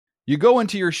You go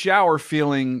into your shower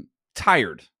feeling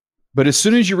tired, but as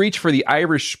soon as you reach for the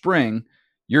Irish Spring,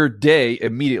 your day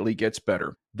immediately gets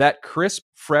better. That crisp,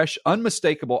 fresh,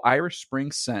 unmistakable Irish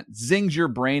Spring scent zings your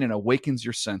brain and awakens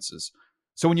your senses.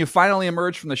 So when you finally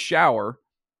emerge from the shower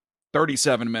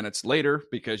 37 minutes later,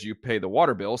 because you pay the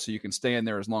water bill so you can stay in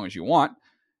there as long as you want,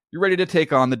 you're ready to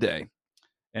take on the day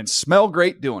and smell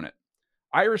great doing it.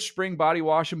 Irish Spring Body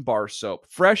Wash and Bar Soap.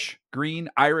 Fresh, green,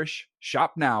 Irish.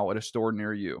 Shop now at a store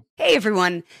near you. Hey,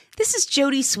 everyone. This is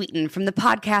Jody Sweeten from the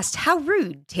podcast How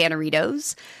Rude,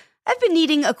 Tanneritos. I've been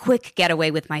needing a quick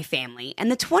getaway with my family,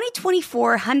 and the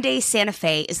 2024 Hyundai Santa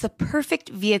Fe is the perfect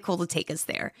vehicle to take us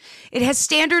there. It has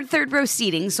standard third-row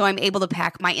seating, so I'm able to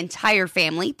pack my entire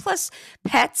family, plus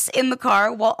pets, in the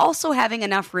car, while also having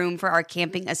enough room for our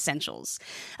camping essentials.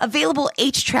 Available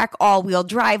H-Track all-wheel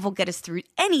drive will get us through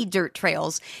any dirt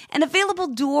trails, and available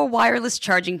dual wireless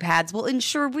charging pads will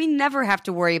ensure we never have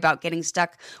to worry about getting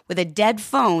stuck with a dead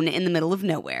phone in the middle of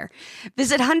nowhere.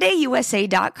 Visit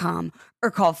HyundaiUSA.com or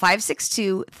call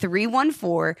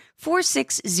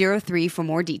 562-314-4603 for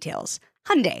more details.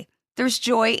 Hyundai, there's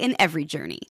joy in every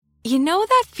journey. You know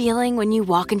that feeling when you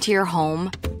walk into your home,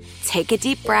 take a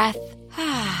deep breath,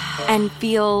 and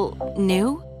feel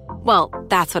new? Well,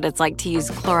 that's what it's like to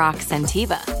use Clorox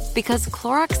Scentiva. Because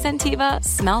Clorox Scentiva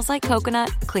smells like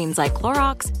coconut, cleans like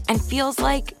Clorox, and feels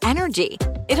like energy.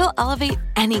 It'll elevate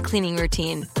any cleaning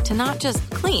routine to not just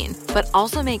clean, but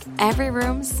also make every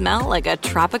room smell like a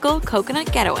tropical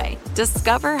coconut getaway.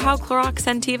 Discover how Clorox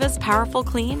Scentiva's powerful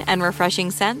clean and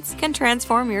refreshing scents can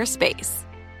transform your space.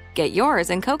 Get yours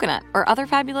in coconut or other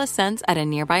fabulous scents at a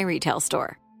nearby retail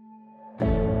store.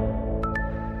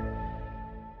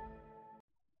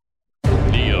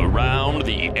 Around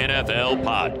the NFL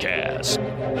podcast.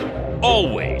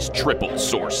 Always triple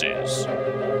sources.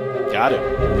 Got it.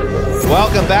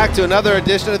 Welcome back to another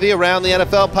edition of the Around the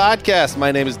NFL podcast.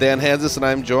 My name is Dan Hansis, and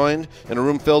I'm joined in a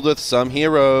room filled with some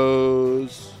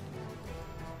heroes.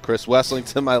 Chris Wessling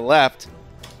to my left,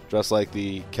 dressed like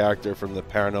the character from the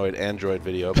Paranoid Android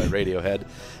video by Radiohead.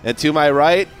 And to my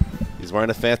right, he's wearing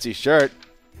a fancy shirt,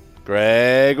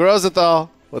 Greg Rosenthal.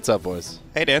 What's up, boys?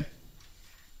 Hey, Dan.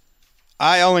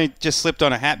 I only just slipped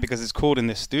on a hat because it's cold in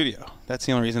this studio. That's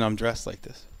the only reason I'm dressed like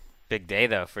this. Big day,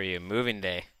 though, for you. Moving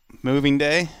day. Moving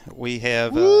day. We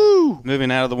have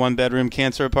moving out of the one-bedroom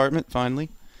cancer apartment, finally.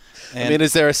 And I mean,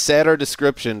 is there a sadder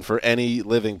description for any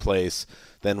living place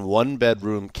than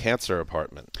one-bedroom cancer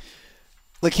apartment?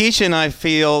 Lakeisha and I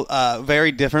feel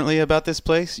very differently about this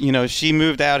place. You know, she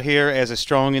moved out here as a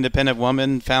strong, independent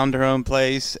woman, found her own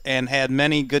place, and had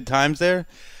many good times there.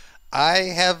 I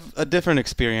have a different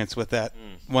experience with that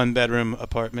one-bedroom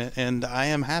apartment, and I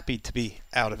am happy to be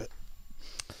out of it.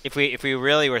 If we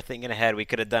really were thinking ahead, we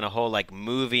could have done a whole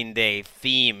moving day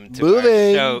theme to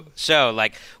our show.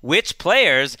 Like, which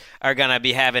players are gonna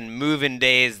be having moving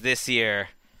days this year?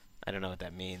 I don't know what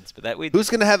that means, but who's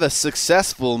gonna have a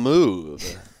successful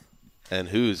move? And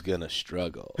who's going to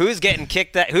struggle? Who's getting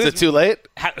kicked out? Is it too late?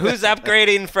 Who's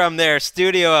upgrading from their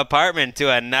studio apartment to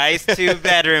a nice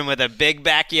two-bedroom with a big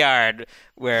backyard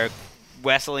where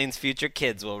Wesseling's future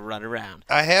kids will run around?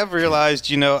 I have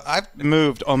realized, I've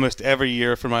moved almost every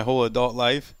year for my whole adult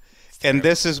life. And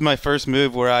this is my first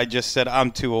move where I just said,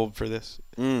 I'm too old for this.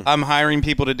 I'm hiring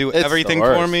people to do everything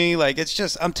for me.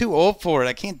 I'm too old for it.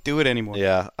 I can't do it anymore.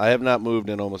 Yeah, I have not moved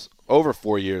in almost over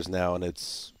 4 years now, and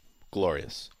it's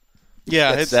glorious.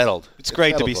 Yeah, it's settled. It's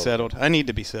great to be settled. I need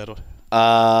to be settled.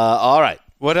 All right.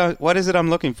 What is it I'm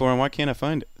looking for, and why can't I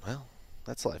find it? Well,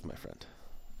 that's life, my friend.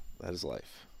 That is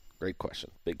life. Great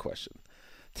question. Big question.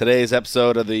 Today's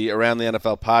episode of the Around the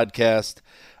NFL podcast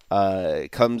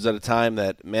comes at a time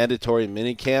that mandatory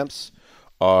mini camps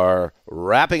are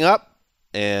wrapping up.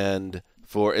 And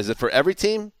is it for every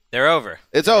team? They're over.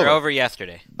 It's over. They're over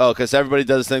yesterday. Oh, because everybody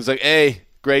does things like, hey,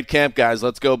 great camp, guys.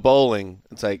 Let's go bowling.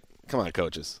 It's like, come on,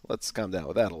 coaches. Let's calm down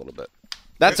with that a little bit.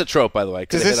 That's a trope, by the way.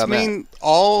 Does this mean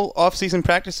all off-season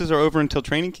practices are over until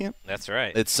training camp? That's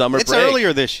right. It's summer break. It's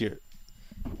earlier this year.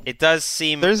 It does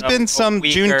seem There's been some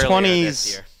June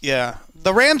 20s. Yeah.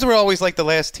 The Rams were always like the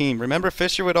last team. Remember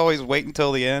Fisher would always wait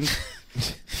until the end?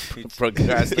 He would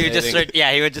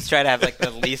just try to have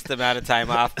the least amount of time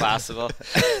off possible.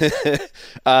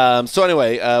 So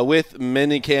anyway, with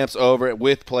mini camps over,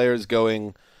 with players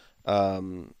going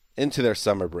into their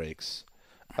summer breaks,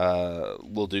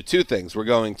 we'll do two things. We're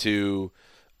going to,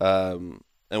 and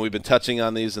we've been touching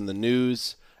on these in the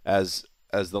news as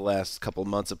the last couple of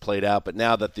months have played out, but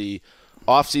now that the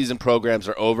off-season programs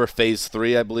are over, Phase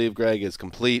 3, I believe, Greg, is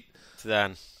complete. It's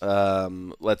done.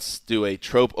 Let's do a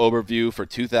trope overview for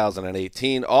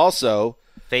 2018. Also,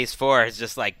 Phase 4 is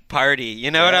just like party. You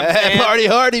know what I'm saying? Party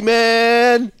hardy,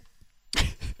 man.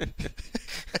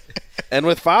 And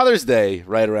with Father's Day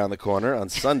right around the corner, on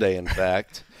Sunday, in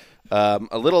fact, a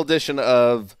little edition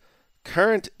of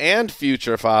Current and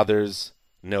Future Fathers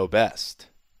Know Best.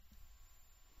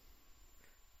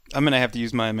 I'm going to have to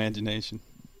use my imagination.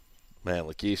 Man,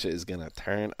 Lakeisha is going to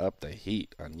turn up the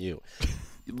heat on you.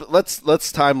 Let's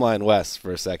timeline Wes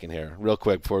for a second here, real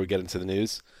quick, before we get into the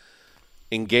news.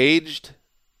 Engaged,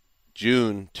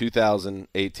 June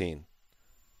 2018.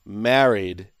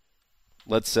 Married,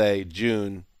 let's say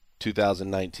June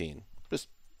 2019. Just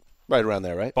right around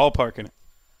there, right? Ballparking it.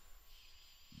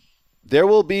 There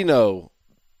will be no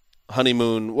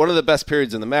honeymoon. One of the best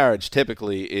periods in the marriage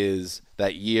typically is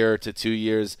that year to 2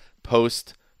 years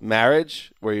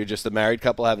post-marriage, where you're just a married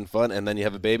couple having fun, and then you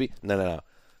have a baby. No.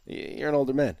 You're an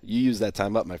older man. You use that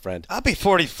time up, my friend. I'll be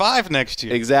 45 next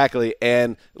year. Exactly.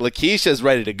 And Lakeisha's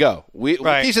ready to go. Right.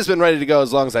 Lakeisha's been ready to go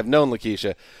as long as I've known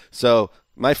Lakeisha. So,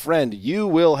 my friend, you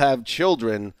will have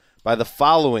children by the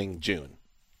following June.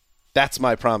 That's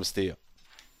my promise to you.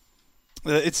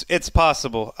 It's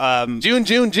possible.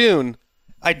 June.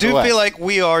 I do feel like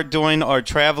we are doing our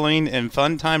traveling and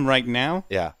fun time right now.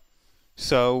 Yeah.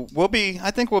 So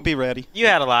I think we'll be ready. You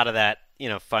had a lot of that,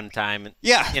 fun time.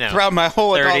 Yeah, throughout my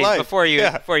whole 30s adult life. Before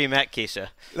you met Keisha.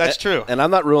 That's true. And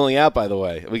I'm not ruling out, by the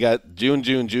way. We got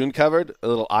June covered, a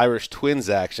little Irish twins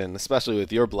action, especially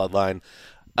with your bloodline.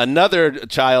 Another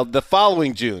child the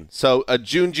following June. So a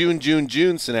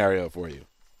June scenario for you.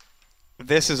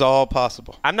 This is all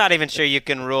possible. I'm not even sure you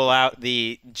can rule out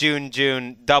the June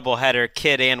doubleheader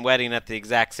kid and wedding at the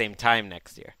exact same time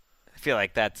next year. I feel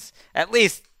like that's at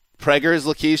least Prager's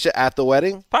Lakeisha at the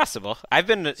wedding? Possible. I've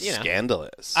been,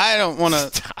 Scandalous. I don't want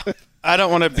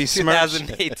to besmirch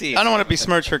 2018. I don't want to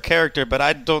besmirch her character, but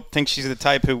I don't think she's the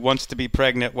type who wants to be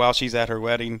pregnant while she's at her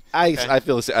wedding. I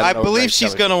feel the same. I believe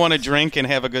she's going to want to drink and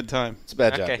have a good time. It's a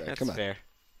bad job. Okay, that's Come on. fair.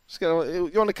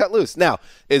 You want to cut loose. Now,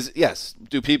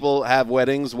 do people have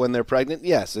weddings when they're pregnant?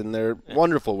 Yes, and they're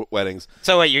wonderful weddings.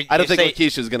 So wait, I don't think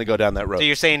Lakeisha's going to go down that road. So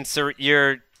you're saying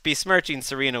you're besmirching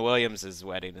Serena Williams'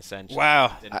 wedding, essentially.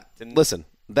 Wow. Listen,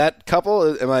 that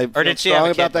couple, am I or did she strong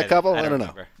have a kid about that couple? I don't know.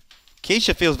 Remember.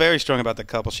 Keisha feels very strong about the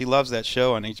couple. She loves that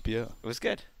show on HBO. It was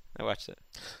good. I watched it.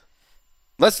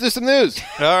 Let's do some news.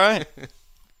 All right.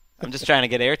 I'm just trying to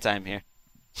get airtime here.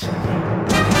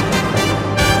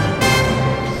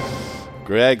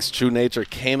 Greg's true nature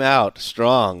came out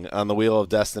strong on the Wheel of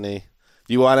Destiny.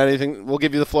 Do you want anything? We'll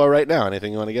give you the floor right now.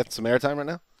 Anything you want to get some airtime right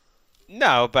now?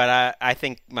 No, but I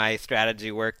think my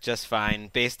strategy worked just fine.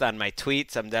 Based on my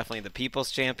tweets, I'm definitely the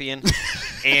people's champion.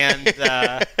 And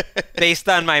based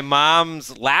on my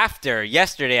mom's laughter,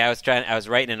 yesterday I was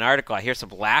writing an article. I hear some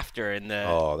laughter in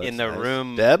the nice.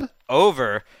 room Deb?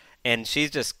 over, and she's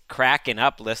just cracking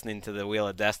up listening to the Wheel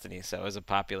of Destiny. So it was a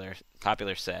popular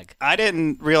seg. I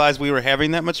didn't realize we were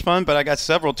having that much fun, but I got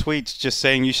several tweets just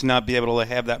saying you should not be able to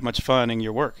have that much fun in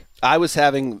your work. I was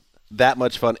having that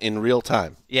much fun in real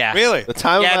time. Yeah. Really? The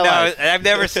time of my life. I've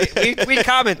never seen. We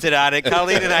commented on it.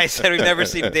 Colleen and I said we've never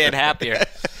seen Dan happier.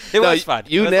 It was fun.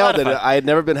 You it nailed it. I had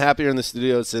never been happier in the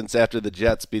studio since after the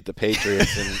Jets beat the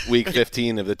Patriots in Week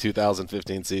 15 of the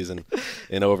 2015 season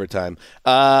in overtime.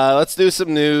 Let's do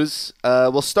some news.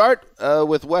 We'll start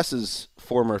with Wes's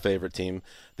former favorite team,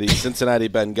 the Cincinnati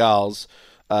Bengals.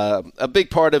 A big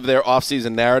part of their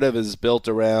offseason narrative is built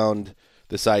around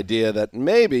this idea that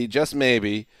maybe, just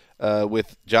maybe,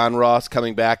 with John Ross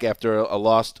coming back after a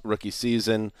lost rookie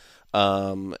season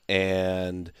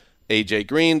and A.J.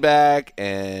 Green back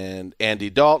and Andy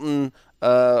Dalton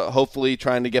hopefully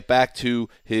trying to get back to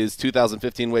his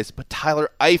 2015 ways, but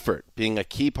Tyler Eifert being a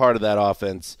key part of that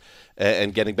offense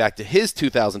and getting back to his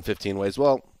 2015 ways,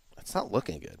 well, it's not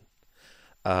looking good.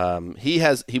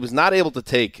 He was not able to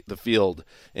take the field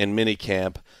in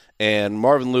minicamp, and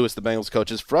Marvin Lewis, the Bengals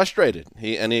coach, is frustrated.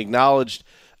 He acknowledged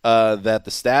that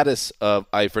the status of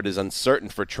Eifert is uncertain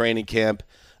for training camp.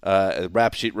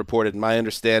 Rap Sheet reported, my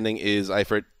understanding is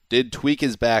Eifert did tweak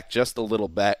his back just a little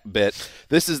bit.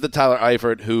 This is the Tyler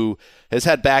Eifert who has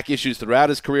had back issues throughout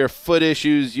his career, foot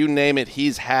issues, you name it,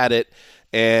 he's had it.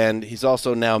 And he's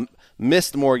also now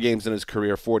missed more games in his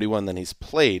career, 41, than he's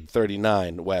played,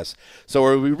 39, Wes. So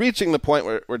are we reaching the point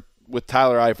where with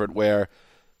Tyler Eifert where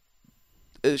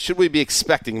should we be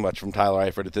expecting much from Tyler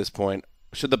Eifert at this point?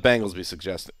 Should the Bengals be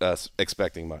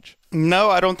expecting much?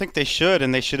 No, I don't think they should,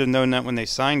 and they should have known that when they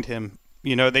signed him.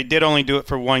 You know, they did only do it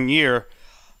for 1 year.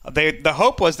 The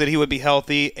hope was that he would be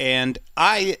healthy, and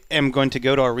I am going to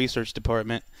go to our research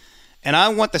department, and I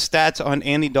want the stats on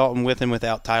Andy Dalton with and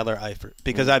without Tyler Eifert,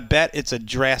 because I bet it's a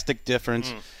drastic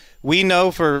difference We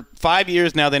know for 5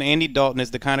 years now that Andy Dalton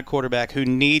is the kind of quarterback who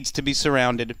needs to be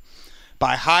surrounded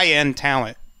by high-end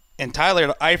talent. And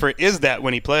Tyler Eifert is that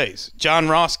when he plays. John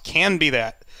Ross can be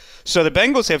that. So the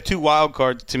Bengals have 2 wild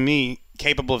cards, to me,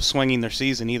 capable of swinging their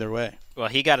season either way. Well,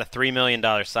 he got a $3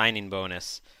 million signing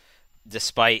bonus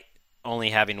despite only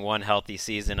having 1 healthy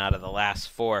season out of the last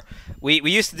 4. We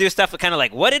used to do stuff kind of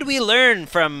like, what did we learn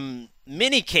from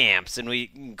mini camps? And we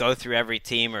go through every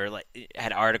team or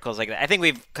had articles like that. I think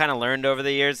we've kind of learned over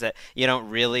the years that you don't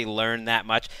really learn that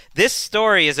much. This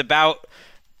story is about,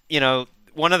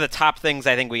 one of the top things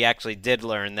I think we actually did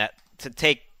learn, that to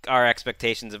take our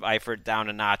expectations of Eifert down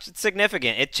a notch, it's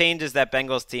significant. It changes that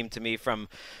Bengals team to me from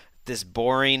this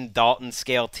boring Dalton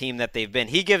scale team that they've been.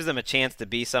 He gives them a chance to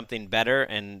be something better,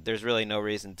 and there's really no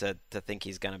reason to think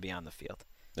he's going to be on the field.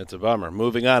 That's a bummer.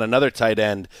 Moving on, another tight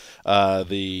end,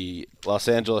 the Los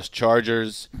Angeles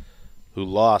Chargers, who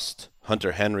lost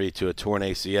Hunter Henry to a torn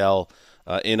ACL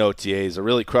in OTAs, a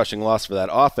really crushing loss for that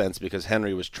offense because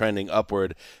Henry was trending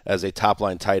upward as a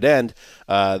top-line tight end.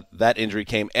 That injury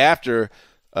came after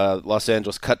Los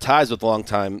Angeles cut ties with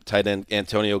longtime tight end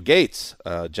Antonio Gates.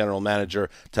 General manager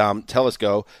Tom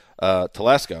Telesco,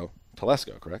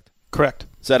 correct? Correct.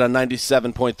 Said on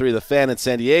 97.3 The Fan in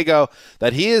San Diego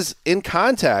that he is in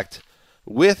contact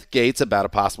with Gates about a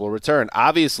possible return.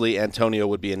 Obviously, Antonio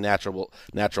would be a natural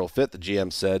fit, the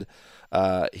GM said.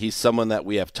 He's someone that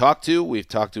we have talked to. We've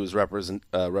talked to his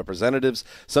representatives.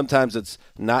 Sometimes it's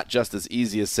not just as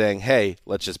easy as saying, hey,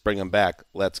 let's just bring him back.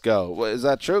 Let's go. Is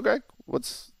that true, Greg?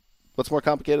 What's more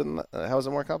complicated than that? How is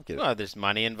it more complicated? Well, there's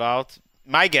money involved.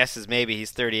 My guess is maybe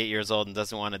he's 38 years old and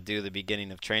doesn't want to do the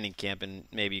beginning of training camp, and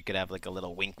maybe you could have like a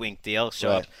little wink deal.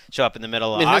 Show up in the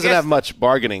middle of August. He doesn't have much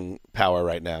bargaining power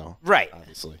right now. Right.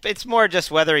 Obviously. It's more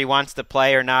just whether he wants to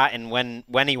play or not and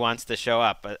when he wants to show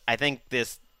up. But I think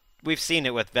we've seen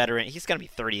it with veteran. He's going to be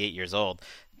 38 years old.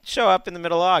 Show up in the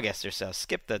middle of August or so.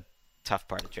 Skip the tough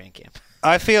part of training camp.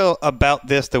 I feel about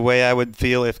this the way I would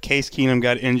feel if Case Keenum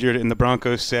got injured and the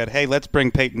Broncos said, hey, let's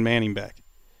bring Peyton Manning back.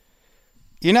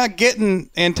 You're not getting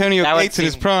Antonio Gates in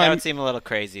his prime. That would seem a little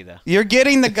crazy, though. You're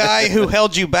getting the guy who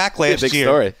held you back last big year.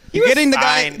 Story. You're getting the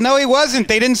guy. No, he wasn't.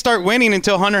 They didn't start winning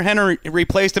until Hunter Henry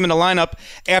replaced him in the lineup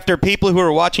after people who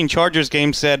were watching Chargers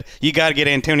games said, you got to get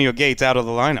Antonio Gates out of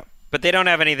the lineup. But they don't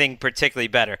have anything particularly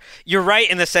better. You're right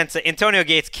in the sense that Antonio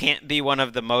Gates can't be one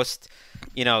of the most,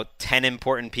 10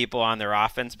 important people on their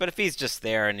offense. But if he's just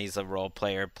there and he's a role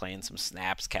player playing some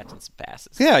snaps, catching some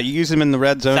passes. Yeah, you use him in the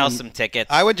red zone. Sell some tickets.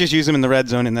 I would just use him in the red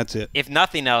zone and that's it. If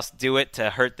nothing else, do it to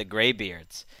hurt the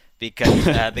Graybeards. Because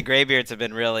the Graybeards have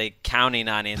been really counting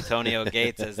on Antonio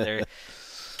Gates as their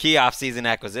key offseason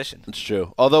acquisition. It's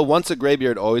true. Although once a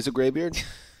Graybeard, always a Graybeard.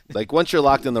 Like, once you're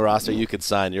locked in the roster, you could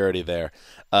sign. You're already there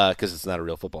because it's not a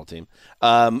real football team.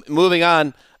 Moving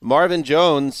on, Marvin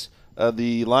Jones,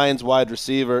 the Lions wide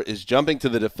receiver, is jumping to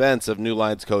the defense of new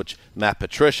Lions coach Matt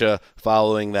Patricia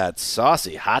following that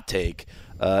saucy hot take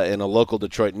in a local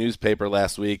Detroit newspaper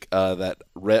last week that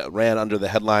ran under the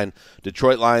headline,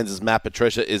 Detroit Lions' Matt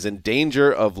Patricia is in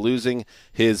danger of losing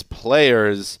his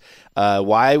players.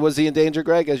 Why was he in danger,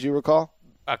 Greg, as you recall?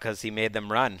 Because he made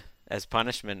them run as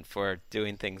punishment for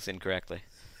doing things incorrectly.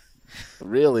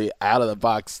 Really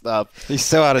out-of-the-box stuff. He's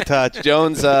so out of touch.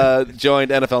 Jones joined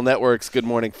NFL Network's Good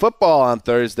Morning Football on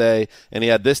Thursday, and he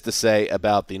had this to say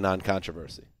about the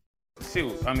non-controversy.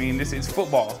 Shoot, I mean, this is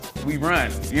football. We run,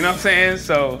 you know what I'm saying?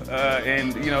 So,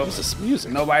 This is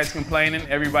music. Nobody's complaining.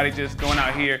 Everybody just going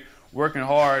out here working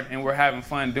hard, and we're having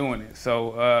fun doing it.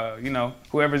 So,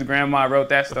 whoever's grandma wrote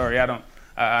that story, I don't know.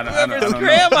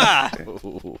 Grandma!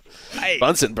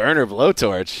 Bunsen burner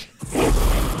blowtorch.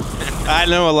 I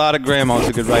know a lot of grandmas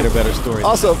who could write a better story.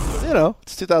 Also,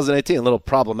 it's 2018, a little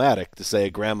problematic to say a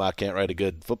grandma can't write a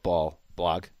good football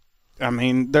blog. I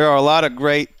mean, there are a lot of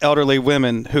great elderly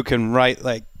women who can write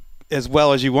like as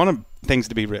well as you want things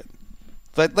to be written.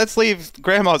 But let's leave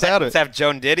grandmas out of it. Let's have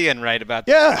Joan Didion write about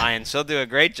the Lions. She'll do a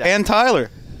great job. And Tyler.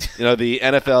 The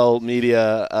NFL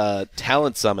Media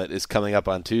Talent Summit is coming up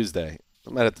on Tuesday. I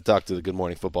might have to talk to the Good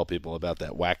Morning Football people about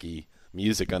that wacky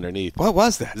music underneath. What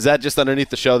was that? Is that just underneath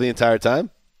the show the entire time?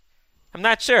 I'm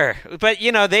not sure, but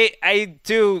you got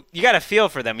to feel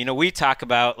for them. We talk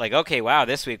about like, okay, wow,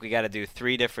 this week we got to do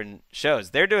 3 different shows.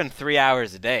 They're doing 3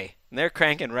 hours a day, and they're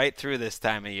cranking right through this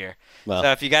time of year. Well,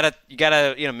 so if you gotta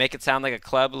make it sound like a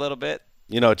club a little bit.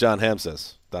 You know what John Hamm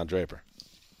says, Don Draper.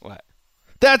 What?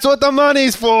 That's what the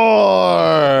money's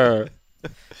for.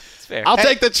 It's fair. I'll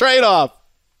take the trade-off.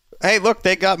 Hey, look,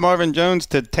 they got Marvin Jones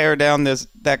to tear down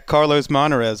that Carlos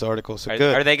Monarez article. So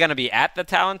good. Are they going to be at the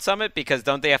Talent Summit? Because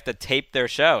don't they have to tape their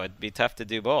show? It'd be tough to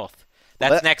do both.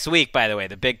 That's next week, by the way,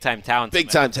 the Big Time Talent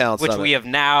Big Summit, Time Talent which Summit. we have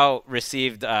now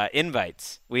received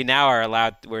invites. We're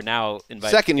now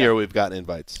invited. Second year we've gotten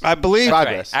invites. I believe.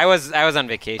 Progress. Right. I was on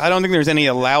vacation. I don't think there's any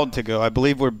allowed to go. I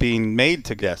believe we're being made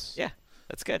to go. Yes. Yeah,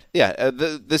 that's good. Yeah,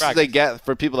 this is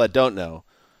for people that don't know,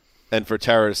 and for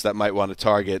terrorists that might want to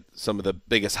target some of the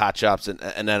biggest hot shots in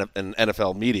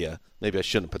NFL media. Maybe I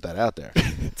shouldn't put that out there.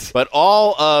 But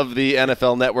all of the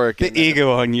NFL Network, The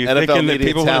ego on you, NFL thinking that media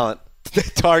people talent.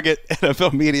 target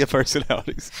NFL media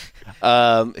personalities.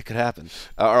 It could happen.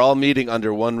 Are all meeting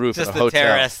under one roof Just at a the hotel.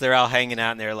 terrorists, they're all hanging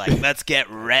out, and they're like, let's get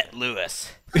Rhett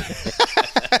Lewis.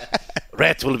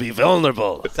 Rhett will be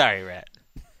vulnerable. Sorry, Rhett.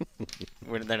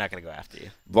 They're not going to go after you.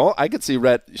 Well, I could see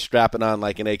Rhett strapping on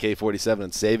like an AK-47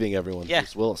 and saving everyone, Yeah.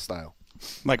 Bruce Willis style.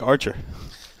 Like Archer.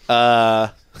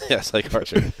 Yes, like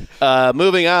Archer.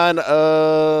 Moving on.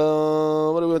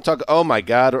 What are we going to talk? Oh my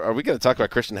God, are we going to talk about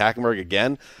Christian Hackenberg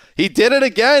again? He did it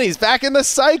again. He's back in the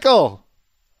cycle.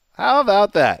 How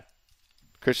about that?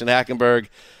 Christian Hackenberg,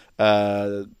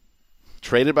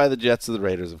 traded by the Jets to the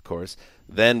Raiders, of course,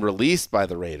 then released by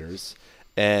the Raiders,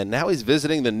 and now he's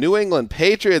visiting the New England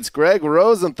Patriots. Greg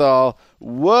Rosenthal.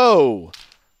 Whoa.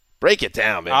 Break it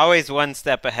down, man. Always one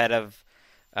step ahead of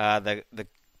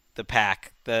the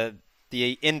pack.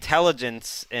 The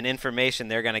intelligence and information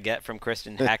they're going to get from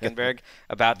Christian Hackenberg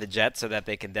about the Jets so that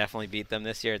they can definitely beat them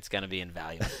this year, it's going to be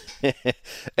invaluable.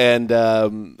 and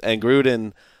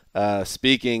Gruden,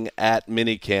 speaking at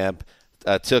minicamp,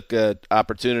 took an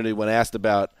opportunity when asked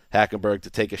about Hackenberg to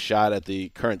take a shot at the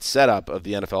current setup of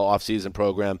the NFL offseason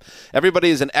program. Everybody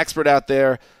is an expert out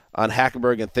there on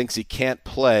Hackenberg and thinks he can't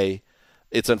play.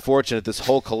 It's unfortunate, this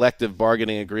whole collective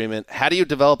bargaining agreement. How do you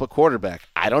develop a quarterback?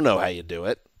 I don't know how you do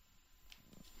it.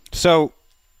 So,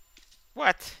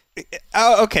 What?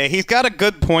 okay, he's got a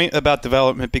good point about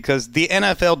development because the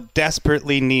NFL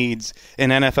desperately needs an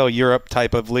NFL Europe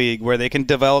type of league where they can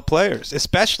develop players,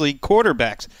 especially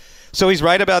quarterbacks. So he's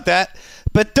right about that.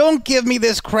 But don't give me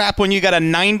this crap when you got a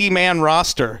 90-man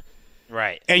roster.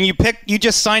 Right. And you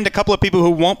just signed a couple of people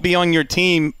who won't be on your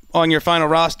team on your final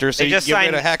roster. So They just you get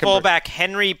signed rid of Hackenberg. fullback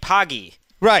Henry Poggi,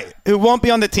 Right, who won't be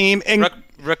on the team. And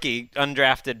rookie,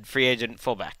 undrafted free agent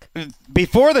fullback.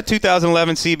 before the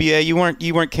 2011 CBA,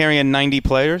 you weren't carrying 90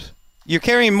 players. You're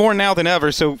carrying more now than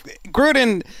ever. So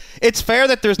Gruden, it's fair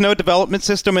that there's no development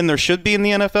system, and there should be in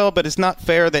the NFL, but it's not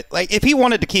fair that if he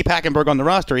wanted to keep Hackenberg on the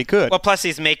roster, he could. Well, plus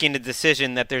he's making a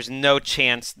decision that there's no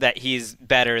chance that he's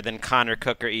better than Connor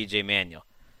Cook or E.J. Manuel.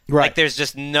 Right. Like there's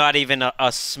just not even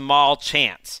a small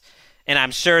chance. And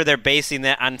I'm sure they're basing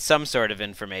that on some sort of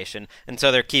information, and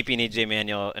so they're keeping E.J.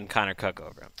 Manuel and Connor Cook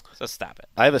over him. So stop it.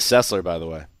 I have a Sessler, by the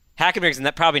way. Hackenberg's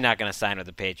probably not going to sign with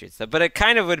the Patriots, though, but it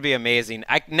kind of would be amazing.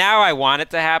 Now I want it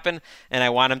to happen, and I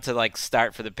want him to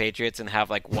start for the Patriots and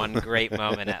have one great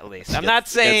moment at least. I'm not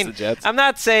saying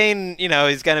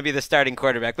he's going to be the starting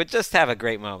quarterback, but just have a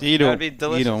great moment. That would be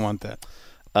delicious. You don't want that.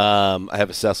 I have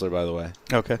a Sessler, by the way.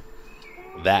 Okay.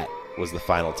 That was the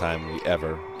final time we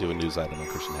ever do a news item on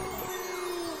Christian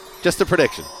Hackenberg. Just a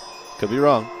prediction. Could be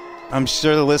wrong. I'm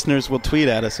sure the listeners will tweet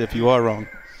at us if you are wrong.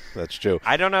 That's true.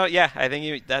 I don't know. Yeah, I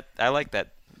think I like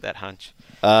that hunch.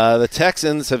 The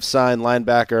Texans have signed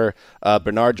linebacker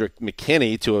Bernard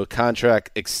McKinney to a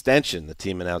contract extension. The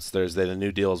team announced Thursday the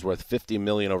new deal is worth $50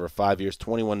 million over 5 years,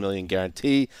 $21 million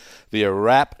guarantee via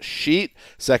Rap Sheet.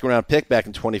 Second-round pick back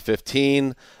in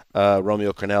 2015.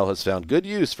 Romeo Crennel has found good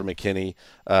use for McKinney.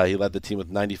 He led the team with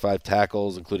 95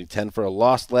 tackles, including 10 for a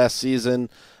loss last season.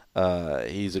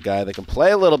 He's a guy that can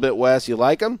play a little bit, Wes. You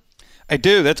like him? I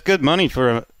do. That's good money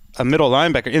for a middle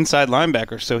linebacker, inside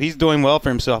linebacker. So he's doing well for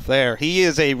himself there. He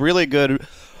is a really good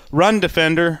run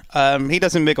defender. He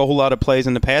doesn't make a whole lot of plays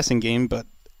in the passing game, but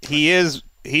he's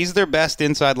their best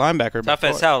inside linebacker. Tough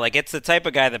as hell. It's the type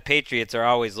of guy the Patriots are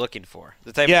always looking for.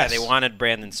 The type of guy they wanted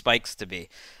Brandon Spikes to be.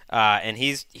 And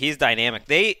he's dynamic.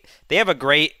 They have a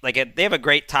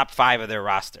great top 5 of their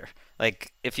roster.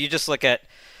 If you just look at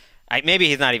maybe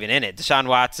he's not even in it. Deshaun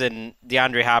Watson,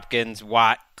 DeAndre Hopkins,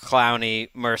 Watt, Clowney,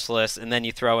 Merciless, and then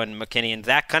you throw in McKinney, and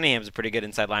Zach Cunningham's a pretty good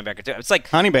inside linebacker too. It's like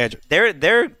Honey Badger. They're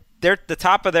the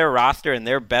top of their roster, and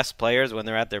their best players when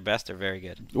they're at their best are very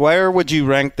good. Where would you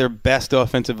rank their best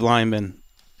offensive lineman?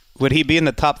 Would he be in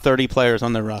the top 30 players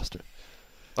on their roster?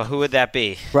 Well, who would that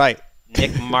be? Right.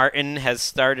 Nick Martin has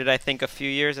started, I think, a few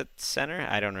years at center.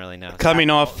 I don't really know. Coming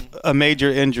off a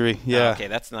major injury. Yeah. Oh, okay,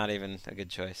 that's not even a good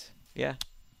choice. Yeah.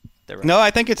 Right. No,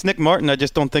 I think it's Nick Martin. I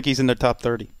just don't think he's in their top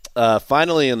 30.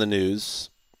 Finally in the news.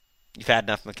 You've had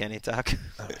enough McKinney talk.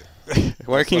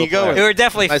 Where can you go? with it? We're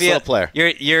definitely Nice little player.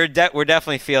 We're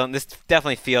definitely feeling this.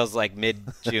 Definitely feels like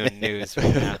mid-June news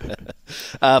right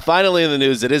now. Finally, in the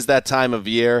news, it is that time of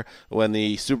year when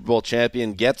the Super Bowl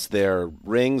champion gets their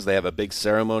rings. They have a big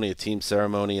ceremony, a team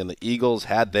ceremony, and the Eagles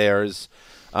had theirs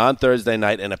on Thursday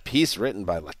night in a piece written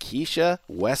by Lakeisha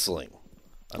Wessling.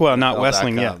 Well, not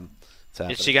Wessling yet.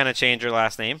 Is she gonna change her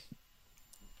last name?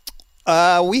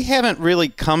 We haven't really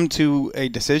come to a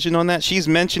decision on that. She's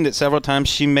mentioned it several times.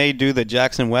 She may do the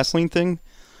Jackson Wessling thing,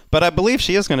 but I believe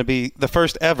she is going to be the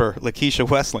first ever Lakeisha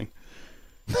Wessling.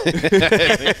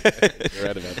 You're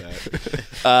right about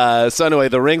that. So anyway,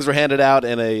 the rings were handed out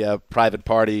in a private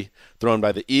party thrown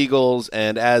by the Eagles,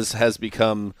 and as has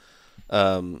become,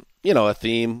 a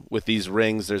theme with these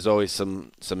rings, there's always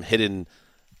some hidden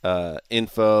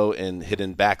info and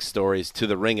hidden backstories to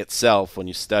the ring itself when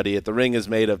you study it. The ring is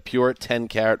made of pure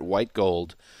 10-karat white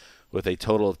gold with a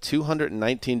total of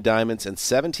 219 diamonds and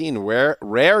 17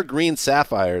 rare green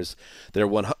sapphires. There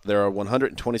are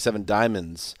 127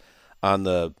 diamonds on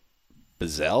the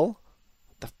bezel.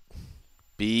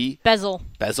 Bezel?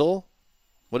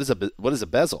 What is a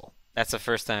bezel? That's the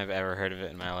first time I've ever heard of it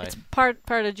in my life. It's part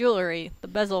of jewelry. The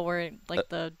bezel where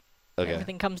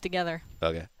everything comes together.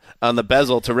 Okay. On the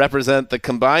bezel to represent the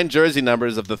combined jersey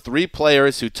numbers of the 3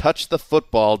 players who touched the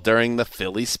football during the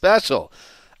Philly special.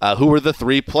 Who were the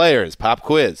 3 players? Pop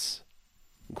quiz.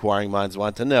 Inquiring minds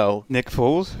want to know. Nick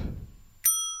Foles.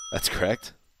 That's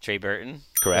correct. Trey Burton.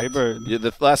 Correct. Trey Burton.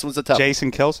 The last one's a tough.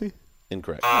 Jason Kelsey.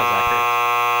 Incorrect.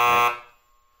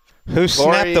 Who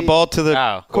snapped the ball to the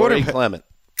Corey quarterback? Clement.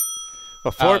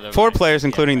 Four players,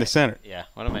 including the center. Yeah.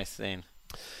 What am I saying?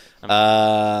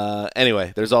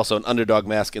 Anyway, there's also an underdog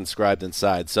mask inscribed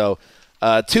inside. So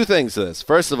 2 things to this.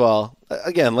 First of all,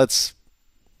 again, let's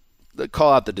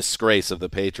call out the disgrace of the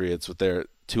Patriots with their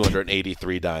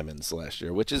 283 diamonds last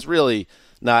year, which is really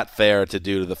not fair to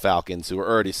do to the Falcons, who are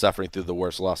already suffering through the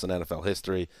worst loss in NFL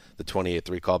history, the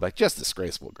 28-3 callback. Just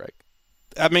disgraceful, Greg.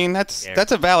 I mean, that's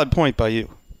a valid point by you.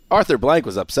 Arthur Blank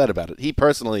was upset about it. He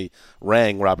personally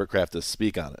rang Robert Kraft to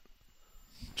speak on it.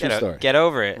 True story. Get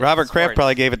over it. Robert Kraft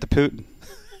probably gave it to Putin.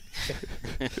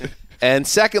 And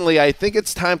secondly, I think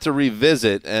it's time to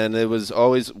revisit, and it was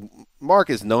always – Mark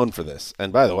is known for this.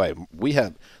 And by the way,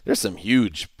 there's some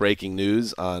huge breaking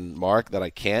news on Mark that I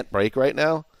can't break right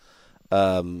now.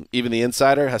 Even the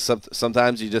insider has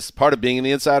sometimes you just – part of being in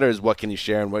the insider is what can you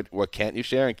share and what can't you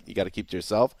share, and you got to keep to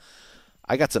yourself.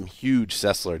 I got some huge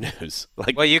Sessler news,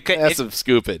 massive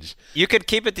scoopage. You could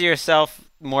keep it to yourself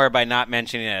more by not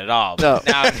mentioning it at all. No.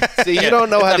 See, you don't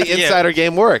know how the insider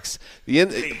game works.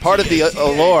 Part of the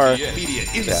allure. Media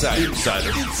Insider.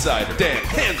 Dan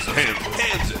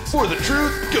Hansen. For the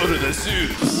truth, go to the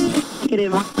Zeus.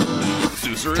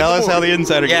 Tell us how the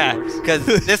insider game works. Yeah, because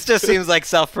this just seems like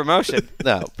self-promotion.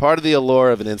 No, part of the allure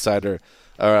of an insider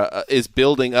is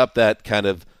building up that kind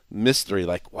of mystery.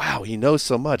 Like, wow, he knows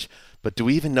so much. But do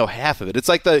we even know half of it? It's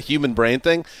like the human brain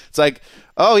thing. It's like,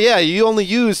 oh, yeah, you only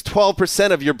use 12%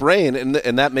 of your brain,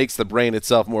 and that makes the brain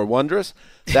itself more wondrous.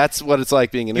 That's what it's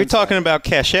like being an You're insider. talking about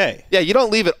cachet. Yeah, you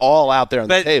don't leave it all out there on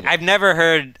the table. I've never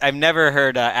heard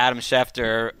Adam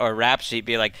Schefter or Rap Sheet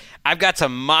be like, I've got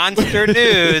some monster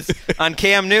news on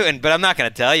Cam Newton, but I'm not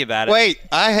going to tell you about it. Wait,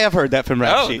 I have heard that from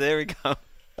Rap Sheet. Oh, there we go.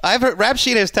 I've heard Rap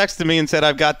Sheet has texted me and said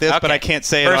I've got this, but I can't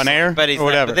say it on air but or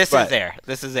whatever. But this is there.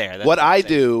 This is there. That's what I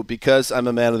do, because I'm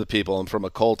a man of the people, I'm from a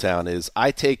coal town, is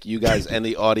I take you guys and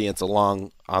the audience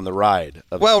along on the ride.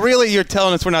 Well, really, you're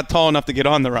telling us we're not tall enough to get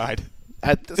on the ride.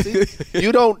 See,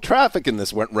 you don't traffic in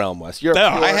this realm, Wes. You're a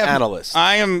pure analyst.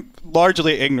 I am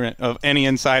largely ignorant of any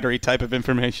insidery type of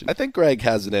information. I think Greg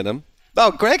has it in him. Oh,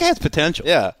 Greg has potential.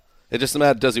 Yeah. It just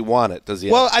matters, does he want it? Does he?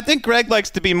 Well, I think Greg likes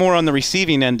to be more on the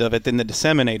receiving end of it than the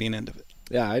disseminating end of it.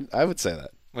 Yeah, I would say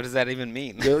that. What does that even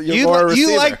mean?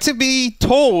 You like to be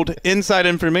told inside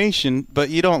information, but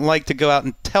you don't like to go out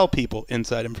and tell people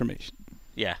inside information.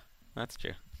 Yeah, that's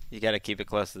true. You got to keep it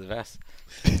close to the vest.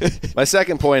 My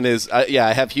second point is,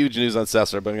 I have huge news on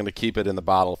Sessler, but I'm going to keep it in the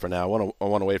bottle for now. I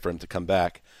want to wait for him to come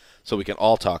back so we can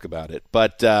all talk about it.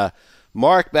 But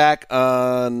Mark, back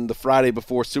on the Friday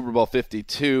before Super Bowl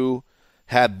 52,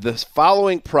 had this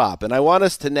following prop, and I want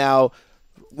us to now,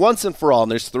 once and for all,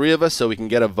 and there's 3 of us, so we can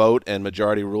get a vote, and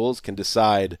majority rules can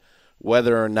decide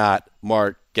whether or not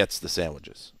Mark gets the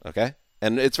sandwiches, okay?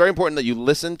 And it's very important that you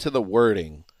listen to the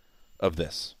wording of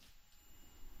this.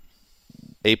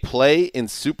 A play in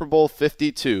Super Bowl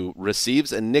 52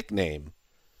 receives a nickname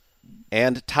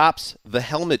and tops the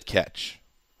helmet catch.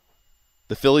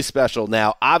 the Philly Special.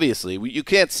 Now, obviously, you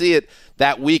can't see it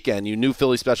that weekend. You knew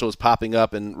Philly Special was popping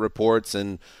up in reports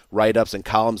and write-ups and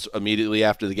columns immediately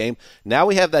after the game. Now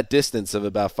we have that distance of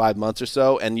about 5 months or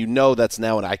so, and you know that's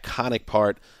now an iconic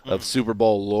part of Super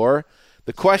Bowl lore.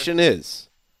 The question is,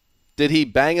 did he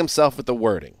bang himself with the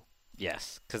wording?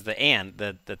 Yes, because the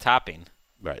topping.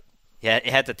 Right. Yeah, it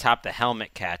had to top the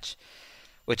helmet catch,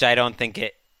 which I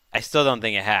still don't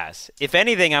think it has. If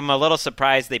anything, I'm a little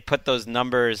surprised they put those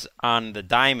numbers on the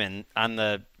diamond, on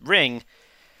the ring.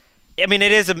 I mean,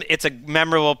 it's a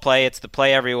memorable play. It's the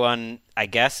play everyone, I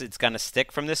guess, it's going to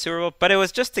stick from this Super Bowl. But it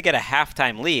was just to get a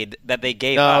halftime lead that they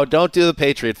gave up. No, don't do the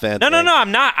Patriot fan thing. No,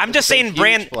 I'm not. I'm just saying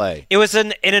play. It was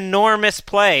an enormous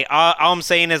play. All I'm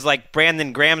saying is, like,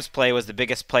 Brandon Graham's play was the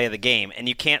biggest play of the game, and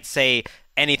you can't say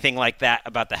anything like that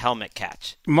about the helmet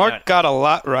catch. Mark got a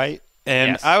lot right,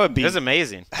 and yes, I would be it was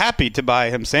amazing. Happy to buy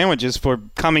him sandwiches for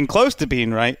coming close to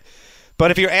being right.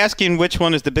 But if you're asking which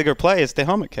one is the bigger play, it's the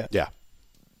helmet catch. Yeah.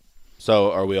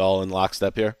 So are we all in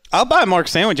lockstep here? I'll buy Mark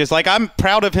sandwiches. Like, I'm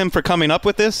proud of him for coming up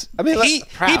with this. I mean, he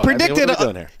predicted what are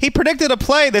we doing here? He predicted a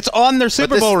play that's on their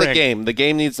Super Bowl ring. The game. The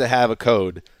game needs to have a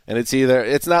code, and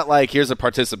it's not like here's a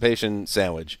participation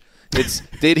sandwich. It's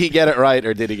did he get it right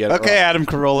or did he get it wrong? Okay, Adam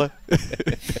Carolla.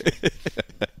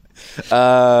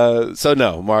 So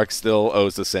no, Mark still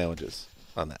owes the sandwiches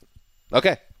on that.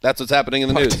 Okay, that's what's happening in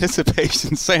the news.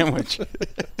 Participation sandwich.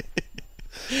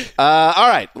 All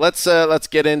right, let's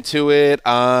get into it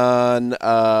on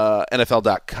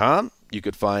NFL.com. You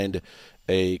could find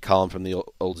a column from the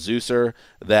old Zeuser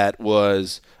that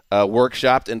was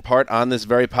workshopped in part on this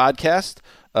very podcast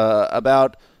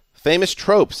about famous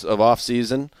tropes of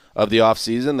the off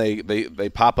season. They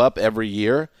pop up every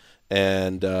year,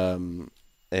 and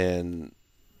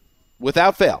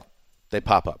without fail, they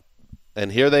pop up.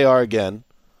 And here they are again.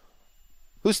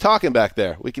 Who's talking back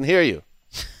there? We can hear you.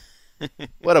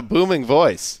 What a booming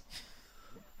voice.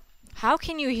 How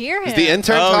can you hear him? Is the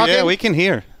intern talking? Yeah, we can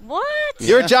hear. What?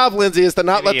 Your job, Lindsay, is to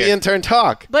not let the intern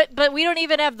talk. But we don't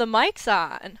even have the mics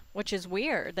on, which is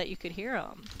weird that you could hear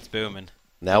him. It's booming.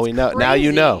 Now we know. Now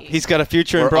you know. He's got a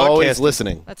future in We're broadcasting. always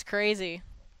listening. That's crazy.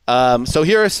 So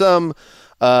here are some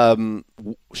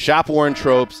shop-worn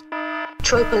tropes.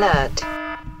 Trope alert.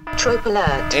 Trope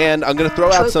alert. And I'm going to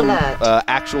throw out some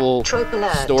actual Trope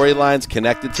alert. storylines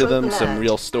connected to them, some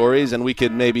real stories, and we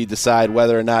could maybe decide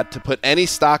whether or not to put any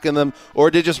stock in them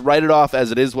or to just write it off as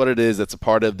it is what it is. It's a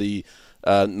part of the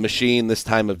machine this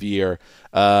time of year.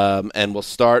 And we'll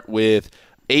start with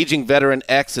aging veteran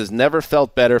X has never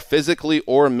felt better physically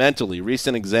or mentally.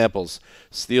 Recent examples: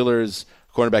 Steelers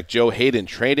cornerback Joe Hayden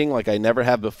training like I never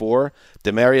have before.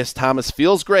 Demaryius Thomas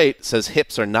feels great, says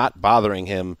hips are not bothering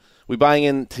him. We buying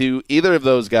into either of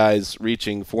those guys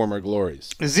reaching former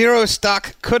glories? Zero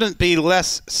stock. Couldn't be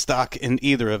less stock in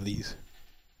either of these.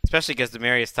 Especially because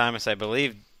Demaryius Thomas, I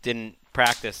believe, didn't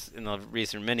practice in the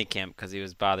recent minicamp because he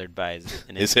was bothered by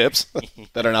his hips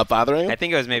that are not bothering him? I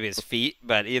think it was maybe his feet,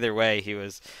 but either way, he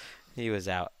was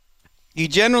out. You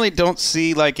generally don't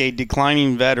see like a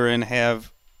declining veteran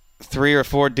have 3 or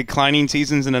 4 declining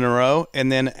seasons in a row,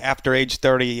 and then after age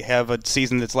 30 have a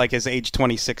season that's like his age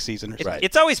 26 season or something.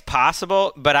 It's always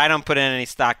possible, but I don't put in any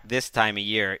stock this time of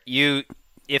year.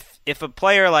 If a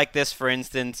player like this, for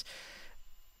instance,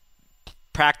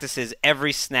 practices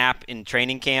every snap in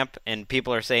training camp, and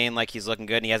people are saying like he's looking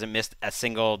good and he hasn't missed a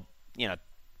single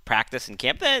practice in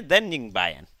camp, then you can buy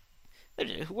in.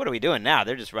 What are we doing now?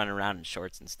 They're just running around in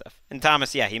shorts and stuff. And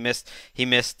Thomas, yeah, he missed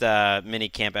mini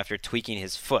camp after tweaking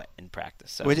his foot in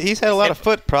practice. So he's had a lot of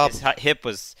foot problems. His hip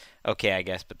was okay, I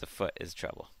guess, but the foot is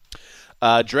trouble.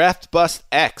 Draft bust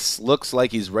X looks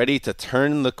like he's ready to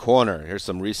turn the corner. Here's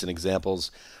some recent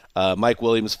examples. Mike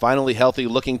Williams finally healthy,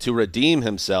 looking to redeem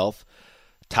himself.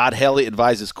 Todd Haley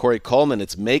advises Corey Coleman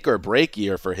it's make or break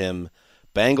year for him.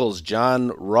 Bengals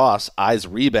John Ross eyes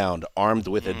rebound, armed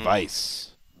with advice.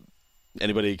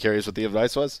 Anybody curious what the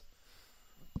advice was?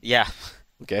 Yeah.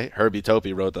 Okay. Herbie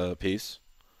Topie wrote the piece.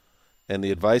 And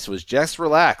the advice was just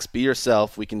relax, be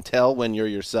yourself. We can tell when you're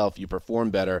yourself, you perform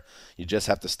better. You just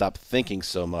have to stop thinking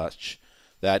so much.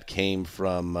 That came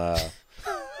from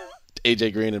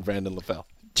AJ Green and Brandon LaFell.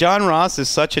 John Ross is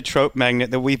such a trope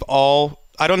magnet that we've all,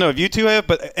 I don't know if you two have,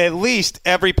 but at least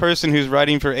every person who's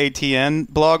writing for ATN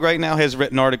blog right now has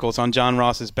written articles on John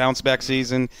Ross's bounce back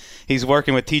season. He's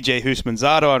working with TJ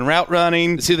Houshmandzadeh on route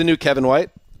running. Is he the new Kevin White?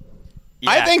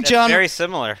 Yeah, I think that's very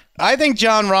similar. I think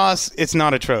John Ross, it's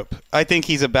not a trope. I think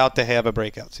he's about to have a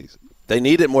breakout season. They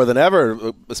need it more than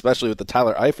ever, especially with the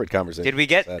Tyler Eifert conversation. Did we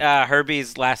get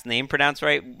Herbie's last name pronounced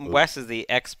right? Wes is the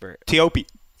expert. Tiopi.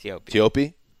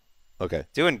 Tiopi? Okay.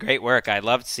 Doing great work. I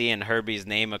loved seeing Herbie's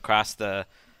name across the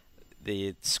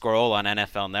the scroll on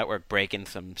NFL Network breaking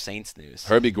some Saints news.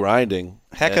 Herbie Grinding.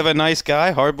 Heck of a nice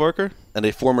guy, hard worker. And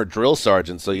a former drill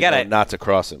sergeant, so you know not to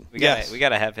cross him. We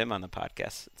gotta have him on the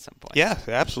podcast at some point. Yeah,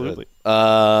 absolutely.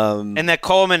 And the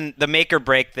Coleman, the make or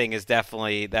break thing is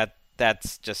definitely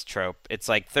that's just trope. It's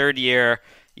like third year,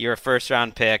 you're a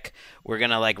first-round pick. We're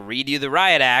going to, like, read you the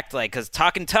riot act, like, because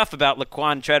talking tough about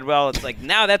Laquan Treadwell, it's like,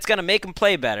 now that's going to make him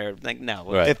play better. Like, no.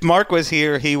 Right. If Mark was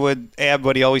here, he would add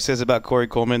what he always says about Corey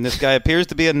Coleman. This guy appears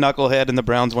to be a knucklehead, and the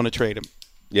Browns want to trade him.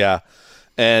 Yeah.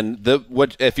 And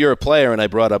if you're a player, and I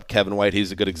brought up Kevin White,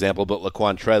 he's a good example, but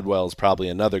Laquan Treadwell is probably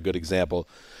another good example.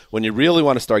 When you really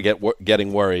want to start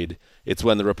getting worried, it's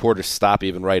when the reporters stop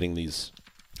even writing these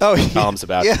columns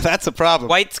about yeah, that's a problem.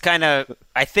 White's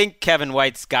I think Kevin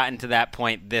White's gotten to that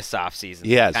point this offseason.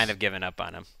 He has. Kind of given up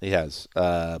on him. He has.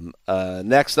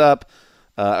 Next up,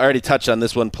 I already touched on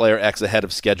this one, player X ahead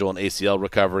of schedule and ACL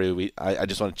recovery. I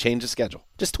just want to change the schedule.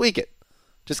 Just tweak it.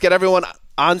 Just get everyone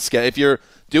on schedule. If you're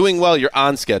doing well, you're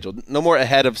on schedule. No more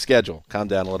ahead of schedule. Calm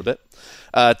down a little bit.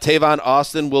 Tavon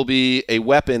Austin will be a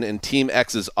weapon in Team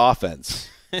X's offense.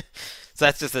 So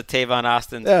that's just a Tavon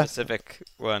Austin specific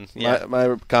one. Yeah.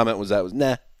 My comment was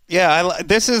nah. Yeah,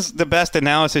 this is the best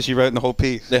analysis you wrote in the whole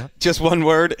piece. Yeah. Just one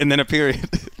word and then a period.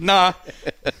 Nah.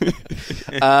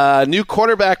 New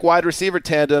quarterback wide receiver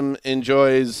tandem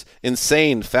enjoys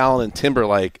insane Fallon and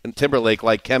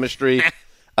Timberlake-like chemistry.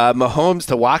 Mahomes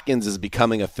to Watkins is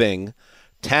becoming a thing.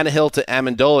 Tannehill to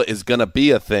Amendola is going to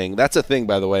be a thing. That's a thing,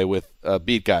 by the way, with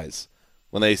beat guys.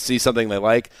 When they see something they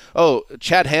like,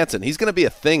 Chad Hansen, he's going to be a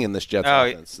thing in this Jets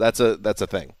offense. That's a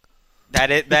thing.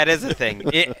 That is a thing.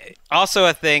 Also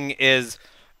a thing is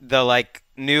the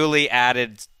newly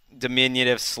added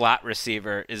diminutive slot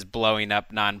receiver is blowing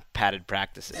up non-padded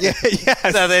practices. Yeah,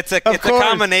 yes. So it's a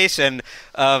combination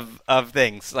of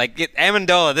things. Like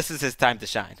Amendola, this is his time to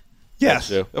shine.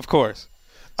 Yes, of course.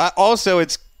 Also,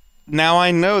 it's now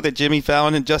I know that Jimmy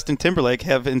Fallon and Justin Timberlake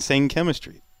have insane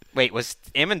chemistry. Wait, was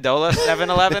Amendola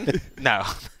 7'11"? No.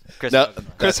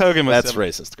 Chris Hogan was. That's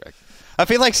racist, Greg. I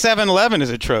feel like 7-Eleven is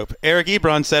a trope. Eric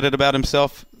Ebron said it about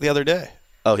himself the other day.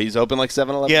 Oh, he's open like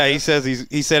 7-Eleven? Yeah, he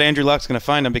said Andrew Luck's going to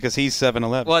find him because he's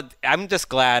 7-Eleven. Well, I'm just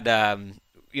glad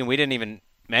we didn't even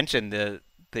mention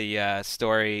the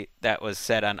story that was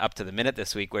said on Up to the Minute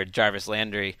this week where Jarvis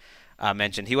Landry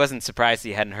mentioned he wasn't surprised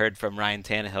he hadn't heard from Ryan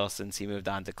Tannehill since he moved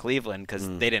on to Cleveland because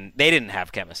they didn't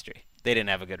have chemistry. They didn't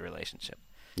have a good relationship.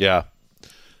 Yeah,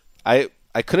 I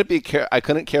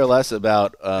couldn't care less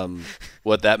about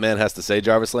what that man has to say,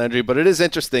 Jarvis Landry. But it is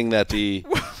interesting that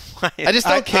I just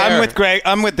don't care. I'm with Greg.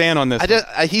 I'm with Dan on this.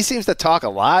 He seems to talk a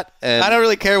lot, and I don't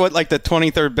really care what the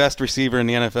 23rd best receiver in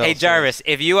the NFL. Hey Jarvis,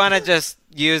 if you want to just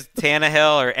use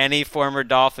Tannehill or any former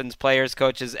Dolphins players,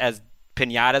 coaches as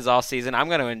piñatas all season, I'm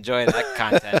going to enjoy that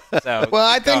content. So well,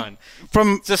 I think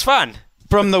it's just fun.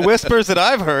 From the whispers that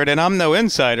I've heard, and I'm no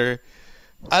insider.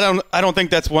 I don't think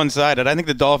that's one-sided. I think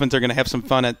the Dolphins are going to have some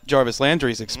fun at Jarvis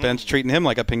Landry's expense, treating him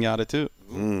like a piñata too.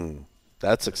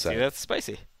 That's exciting. See, that's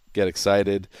spicy. Get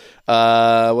excited.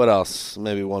 What else?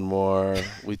 Maybe one more.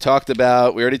 We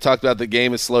already talked about the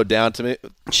game has slowed down to me.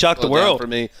 Shocked the world for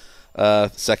me.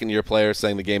 Second-year player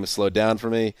saying the game has slowed down for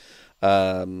me.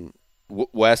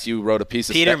 Wes, you wrote a piece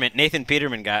of Nathan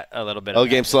Peterman got a little bit. Oh,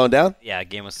 game slowing down? Yeah,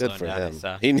 game was Good slowing for down. him.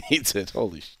 So. He needs it.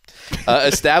 Holy shit.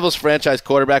 Established franchise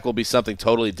quarterback will be something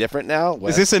totally different now.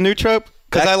 Wes? Is this a new trope?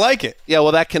 Because I like it. Yeah,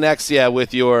 well, that connects,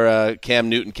 with your Cam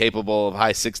Newton capable of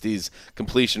high 60s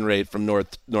completion rate from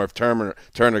North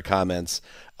Turner comments.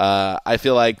 I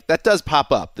feel like that does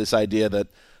pop up, this idea that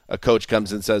a coach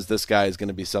comes and says this guy is going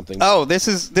to be something. Oh, this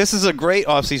is a great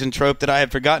offseason trope that I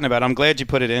had forgotten about. I'm glad you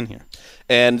put it in here.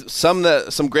 And some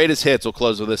greatest hits, we'll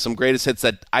close with this, some greatest hits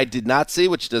that I did not see,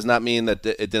 which does not mean that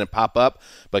it didn't pop up,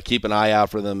 but keep an eye out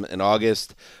for them in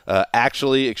August.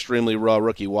 Actually, extremely raw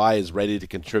rookie Y is ready to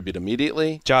contribute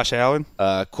immediately. Josh Allen.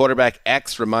 Quarterback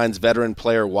X reminds veteran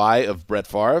player Y of Brett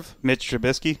Favre. Mitch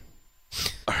Trubisky.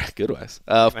 All right, good Wes.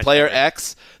 Player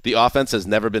X, the offense has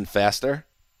never been faster.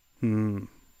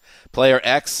 Player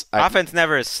X. Offense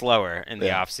never is slower in the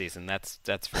offseason.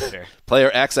 That's for sure.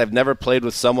 Player X, I've never played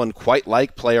with someone quite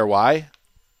like Player Y.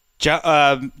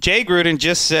 Jay Gruden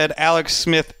just said Alex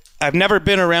Smith. I've never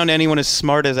been around anyone as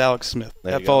smart as Alex Smith.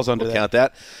 That falls under that. Count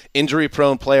that.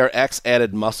 Injury-prone Player X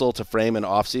added muscle to frame in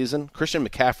offseason. Christian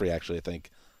McCaffrey, actually, I think,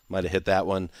 might have hit that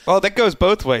one. Oh, that goes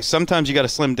both ways. Sometimes you got to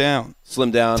slim down.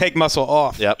 Take muscle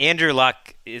off. Yep. Andrew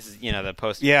Luck is, the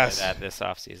poster for that this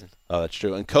offseason. Oh, that's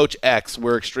true. And Coach X,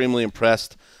 we're extremely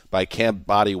impressed by Camp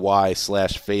Body Y /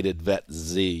 Faded Vet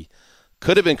Z.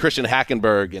 Could have been Christian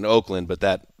Hackenberg in Oakland, but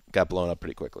that got blown up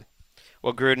pretty quickly.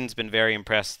 Well, Gruden's been very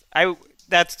impressed.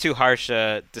 that's too harsh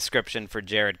a description for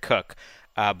Jared Cook.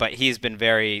 But he's been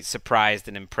very surprised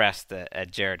and impressed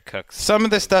at Jared Cook's. Some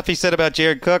of the stuff he said about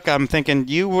Jared Cook, I'm thinking,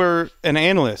 you were an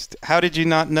analyst. How did you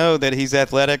not know that he's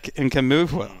athletic and can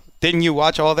move well? Didn't you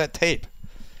watch all that tape?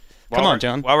 Come on,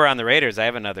 John. While we're on the Raiders, I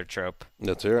have another trope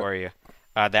Let's hear it. for you.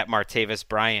 That Martavis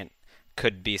Bryant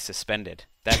could be suspended.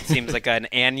 That seems like an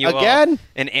annual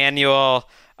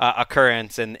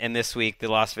occurrence. And this week, the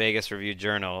Las Vegas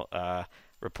Review-Journal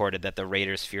reported that the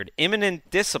Raiders feared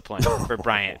imminent discipline for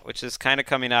Bryant, which is kind of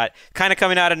coming out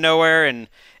of nowhere, and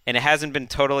it hasn't been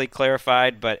totally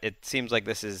clarified, but it seems like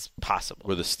this is possible.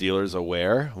 Were the Steelers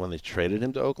aware when they traded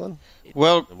him to Oakland?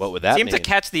 Well, and what would that mean? Seems to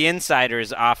catch the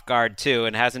insiders off guard too,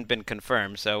 and hasn't been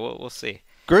confirmed. So we'll see.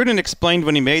 Gruden explained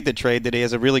when he made the trade that he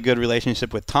has a really good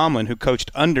relationship with Tomlin, who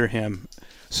coached under him.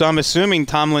 So I'm assuming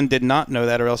Tomlin did not know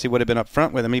that, or else he would have been up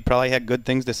front with him. He probably had good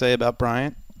things to say about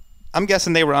Bryant. I'm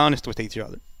guessing they were honest with each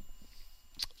other.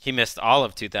 He missed all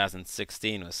of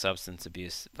 2016 with substance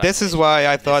abuse. This is why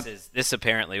I thought this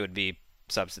apparently would be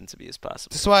substance abuse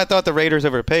possible. This is why I thought the Raiders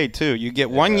overpaid too. You get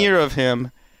 1 year of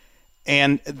him,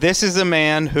 and this is a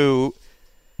man who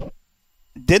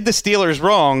did the Steelers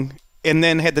wrong and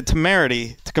then had the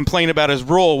temerity to complain about his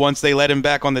role once they let him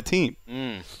back on the team.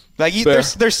 Like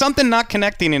there's something not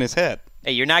connecting in his head.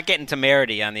 Hey, you're not getting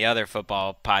temerity on the other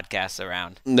football podcasts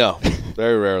around. No,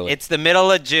 very rarely. It's the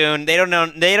middle of June. They don't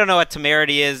know what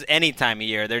temerity is any time of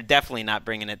year. They're definitely not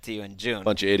bringing it to you in June.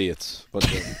 Bunch of idiots. Bunch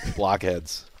of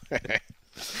blockheads.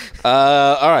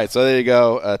 All right, so there you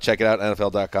go. Check it out,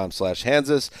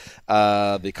 NFL.com/Hansis,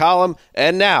 the column.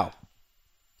 And now,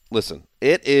 listen,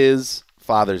 it is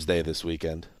Father's Day this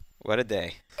weekend. What a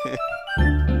day.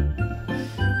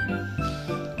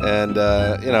 And,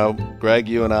 Greg,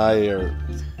 you and I are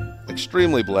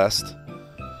extremely blessed.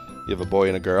 You have a boy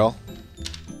and a girl.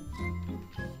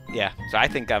 Yeah, so I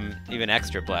think I'm even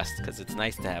extra blessed because it's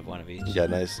nice to have one of each. Yeah,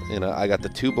 nice. I got the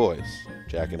 2 boys,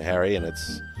 Jack and Harry, and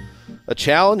it's a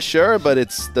challenge, sure, but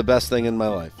it's the best thing in my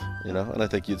life, and I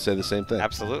think you'd say the same thing.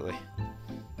 Absolutely.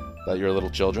 About your little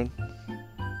children.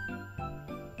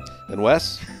 And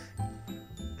Wes,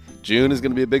 June is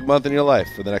going to be a big month in your life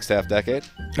for the next half decade.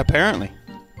 Apparently.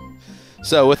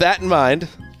 So with that in mind,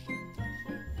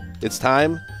 it's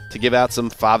time to give out some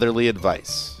fatherly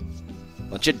advice.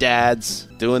 Bunch of dads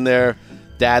doing their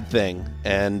dad thing.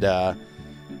 And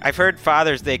I've heard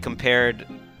Father's Day compared,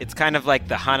 it's kind of like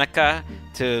the Hanukkah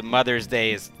to Mother's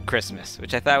Day is Christmas,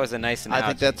 which I thought was a nice analogy. I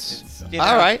think that's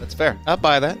all right. That's fair. I'll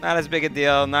buy that. Not as big a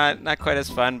deal, not quite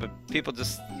as fun, but people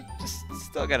just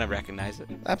still got to recognize it.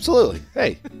 Absolutely.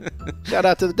 Hey, shout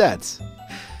out to the dads.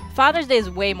 Father's Day is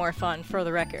way more fun, for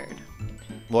the record.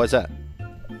 Why is that?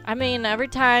 I mean, every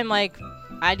time,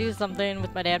 I do something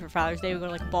with my dad for Father's Day, we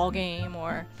go to, a ball game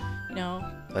or, go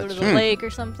to the lake or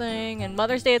something. And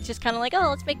Mother's Day, it's just kind of like,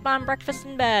 let's make Mom breakfast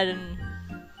in bed and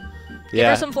give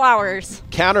her some flowers.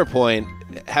 Counterpoint,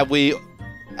 have we,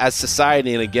 as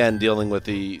society, and again, dealing with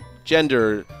the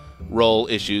gender role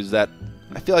issues that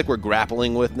I feel like we're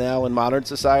grappling with now in modern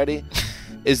society,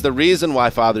 is the reason why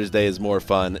Father's Day is more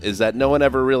fun is that no one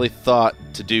ever really thought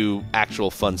to do actual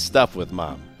fun stuff with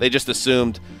Mom. They just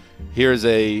assumed, here's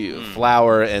a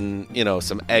flower and,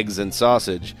 some eggs and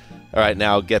sausage. All right,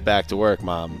 now get back to work,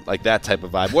 Mom. Like that type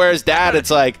of vibe. Whereas Dad, it's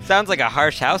like sounds like a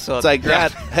harsh household. It's like,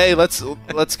 Dad, hey, let's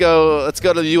go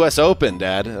to the U.S. Open,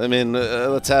 Dad. I mean,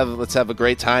 let's have a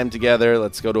great time together.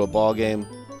 Let's go to a ball game.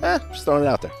 Just throwing it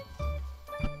out there.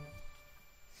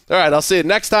 All right, I'll see you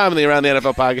next time in the Around the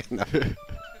NFL podcast. No.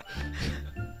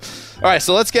 All right,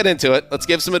 so let's get into it. Let's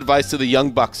give some advice to the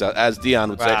young bucks, as Dion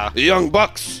would say. The young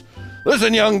bucks.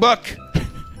 Listen, young buck.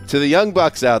 To the young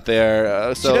bucks out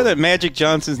there. Did you know that Magic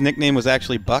Johnson's nickname was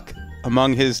actually Buck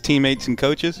among his teammates and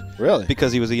coaches? Really?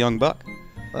 Because he was a young buck.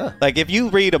 Huh. Like, if you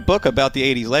read a book about the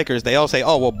 80s Lakers, they all say,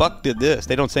 oh, well, Buck did this.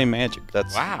 They don't say Magic.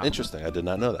 That's interesting. I did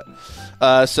not know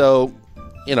that. So,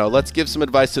 let's give some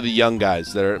advice to the young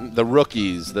guys. They're the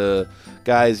rookies, the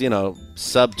guys,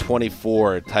 sub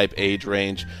 24 type age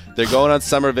range. They're going on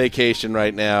summer vacation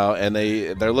right now, and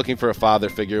they're looking for a father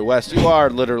figure. Wes, you are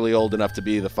literally old enough to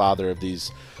be the father of these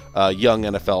young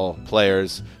NFL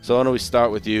players. So why don't we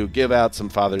start with you? Give out some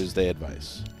Father's Day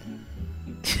advice.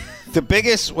 The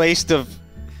biggest waste of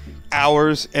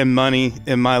hours and money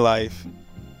in my life,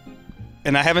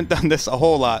 and I haven't done this a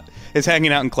whole lot, is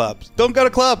hanging out in clubs. Don't go to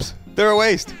clubs. They're a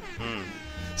waste.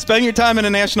 Spend your time in a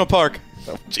national park.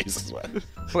 Oh, Jesus, Wes.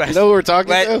 You know who we're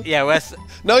talking to? Yeah, Wes.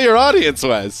 Know your audience,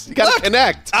 Wes. You got to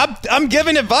connect. I'm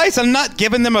giving advice. I'm not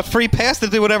giving them a free pass to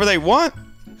do whatever they want.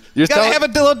 You got to have a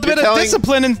little bit of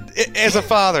discipline as a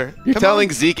father. You're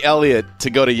telling Zeke Elliott to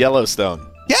go to Yellowstone.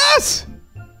 Yes!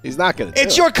 He's not going to do it.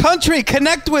 It's your country.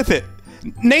 Connect with it.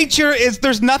 Nature is,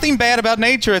 there's nothing bad about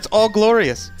nature. It's all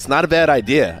glorious. It's not a bad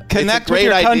idea. Connect it's a great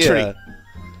with your country. idea.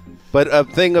 But a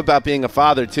thing about being a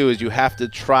father, too, is you have to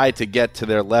try to get to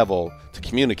their level to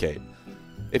communicate.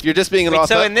 If you're just being an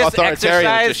authoritarian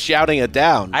and just shouting it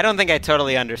down. I don't think I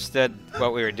totally understood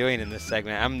what we were doing in this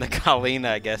segment. I'm the Colleen,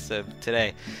 I guess, of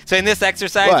today. So in this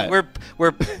exercise,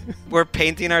 we're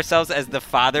painting ourselves as the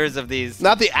fathers of these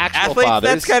not the actual athletes. fathers.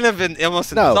 That's kind of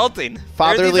almost insulting.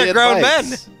 Fatherly These are grown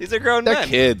advice. men. These are grown They're men.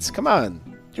 kids. Come on.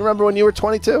 Do you remember when you were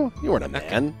 22? You weren't a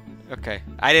man. Okay.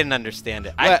 I didn't understand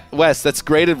it. Wes, that's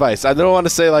great advice. I don't want to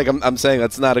say like I'm saying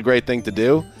that's not a great thing to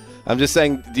do. I'm just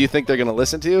saying, do you think they're going to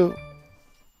listen to you?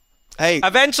 Hey,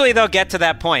 eventually they'll get to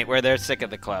that point where they're sick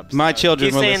of the clubs. My children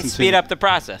He's will saying listen to speed me. up the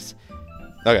process.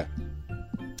 Okay.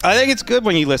 I think it's good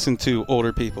when you listen to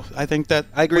older people. I think that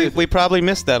I agree. We probably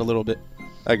missed that a little bit.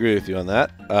 I agree with you on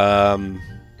that.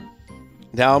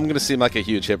 Now I'm going to seem like a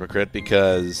huge hypocrite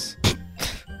because,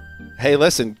 hey,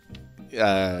 listen,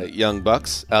 young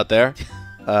bucks out there,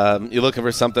 you looking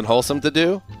for something wholesome to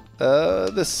do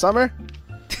this summer?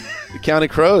 The Counting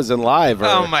Crows and Live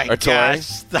are, oh my are touring.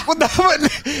 gosh. Well, nobody.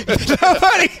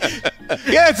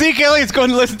 Yeah, Zeke Elliott's going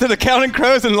to listen to the Counting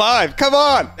Crows and Live. Come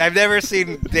on. I've never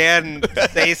seen Dan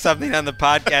say something on the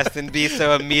podcast and be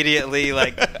so immediately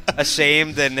like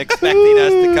ashamed and expecting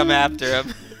us to come after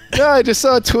him. No, I just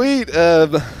saw a tweet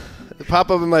pop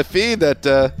up in my feed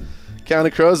that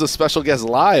Counting Crows, a special guest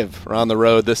live, are on the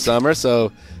road this summer.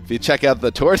 So if you check out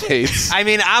the tour dates, I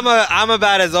mean, I'm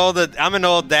about as old. I'm an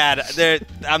old dad.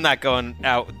 I'm not going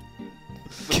out with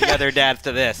the other dads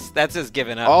to this. That's just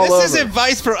giving up. This is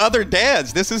advice for other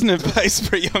dads. This isn't advice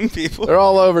for young people. They're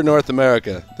all over North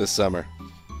America this summer.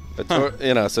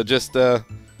 So just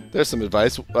there's some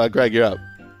advice. Greg, you're up.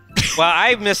 Well,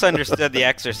 I misunderstood the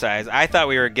exercise. I thought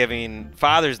we were giving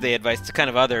Father's Day advice to kind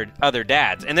of other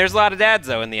dads. And there's a lot of dads,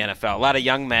 though, in the NFL. A lot of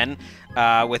young men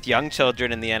with young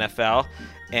children in the NFL.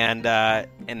 And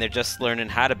they're just learning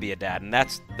how to be a dad. And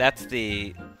that's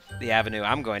the avenue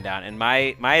I'm going down. And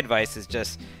my advice is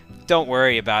just don't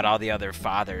worry about all the other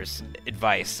fathers'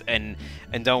 advice. And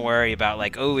don't worry about,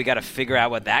 like, oh, we got to figure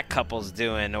out what that couple's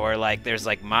doing. Or, like, there's,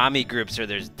 like, mommy groups or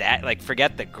there's dad. Like,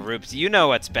 forget the groups. You know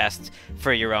what's best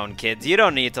for your own kids. You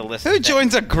don't need to listen Who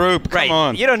joins a group? Right. Come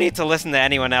on. You don't need to listen to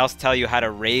anyone else tell you how to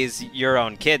raise your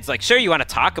own kids. Like, sure, you want to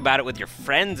talk about it with your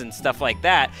friends and stuff like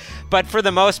that. But for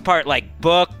the most part, like,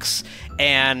 books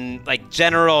and, like,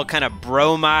 general kind of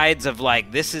bromides of,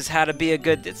 like, this is how to be a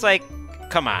good... It's like,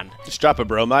 come on. Just drop a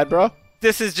bromide, bro.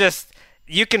 This is just...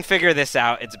 You can figure this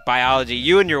out. It's biology.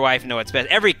 You and your wife know what's best.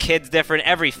 Every kid's different.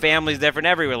 Every family's different.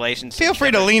 Every relationship. Feel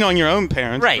free to lean on your own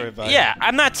parents right. for advice. Yeah.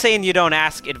 I'm not saying you don't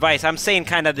ask advice. I'm saying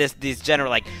kind of these general,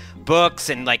 like, books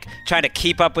and, like, trying to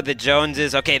keep up with the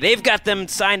Joneses. Okay, they've got them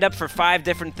signed up for 5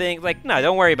 different things. Like, no,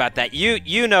 don't worry about that.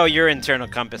 You know your internal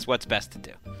compass, what's best to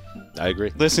do. I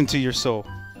agree. Listen to your soul.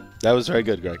 That was very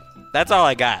good, Greg. That's all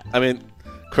I got. I mean,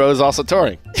 Crow's also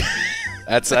touring.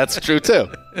 That's true,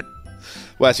 too.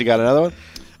 Wes, you got another one?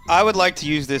 I would like to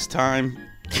use this time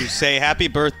to say happy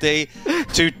birthday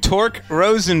to Torque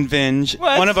Rosenvinge.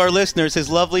 What? One of our listeners, his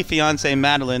lovely fiancée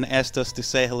Madeline, asked us to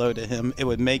say hello to him. It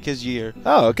would make his year.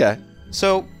 Oh, okay.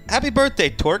 So, happy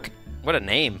birthday, Torque. What a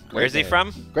name. Where's he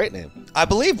from? Great name. I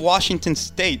believe Washington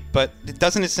State, but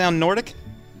doesn't it sound Nordic?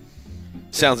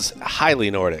 Sounds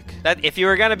highly Nordic. That if you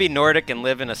were going to be Nordic and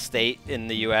live in a state in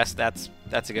the U.S., that's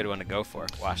a good one to go for,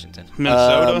 Washington.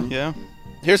 Minnesota, yeah.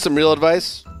 Here's some real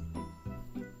advice.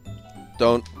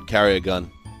 Don't carry a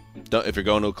gun. If you're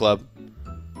going to a club,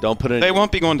 don't put it. They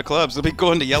won't be going to clubs. They'll be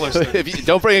going to Yellowstone.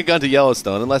 Don't bring a gun to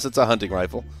Yellowstone unless it's a hunting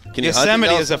rifle. Can you hunt in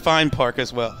Yosemite is a Yellowstone? fine park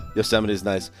as well. Yosemite is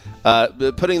nice.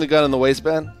 Putting the gun in the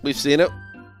waistband, we've seen it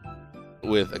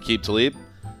with Aqib Talib.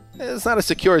 It's not as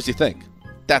secure as you think.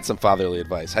 That's some fatherly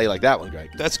advice. How you like that one, Greg?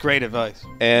 That's great advice.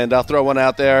 And I'll throw one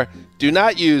out there. Do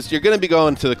not use, you're going to be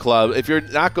going to the club. If you're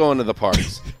not going to the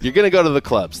parks, you're going to go to the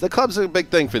clubs. The clubs are a big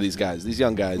thing for these guys, these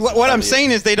young guys. What I'm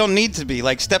saying is they don't need to be.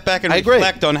 Like, step back and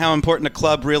reflect on how important a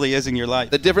club really is in your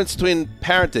life. The difference between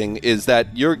parenting is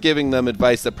that you're giving them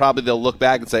advice that probably they'll look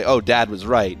back and say, oh, Dad was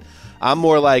right. I'm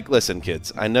more like, listen,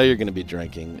 kids, I know you're going to be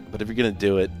drinking, but if you're going to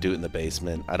do it in the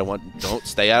basement. Don't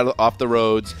stay off the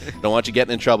roads. Don't want you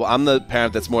getting in trouble. I'm the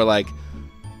parent that's more like,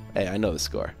 hey, I know the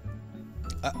score.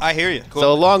 I hear you. Cool.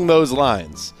 So along those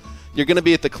lines, you're going to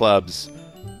be at the clubs,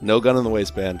 no gun in the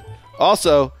waistband.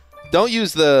 Also, don't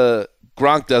use the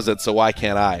Gronk does it, so why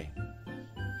can't I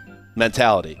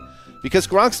mentality. Because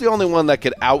Gronk's the only one that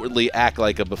could outwardly act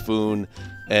like a buffoon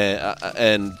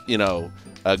and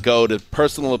go to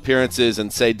personal appearances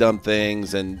and say dumb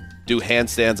things and do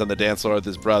handstands on the dance floor with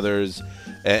his brothers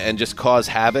and just cause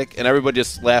havoc, and everybody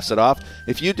just laughs it off.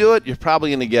 If you do it, you're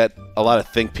probably going to get a lot of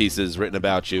think pieces written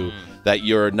about you that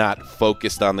you're not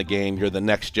focused on the game. You're the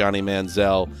next Johnny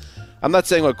Manziel. I'm not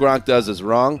saying what Gronk does is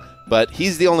wrong, but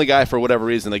he's the only guy, for whatever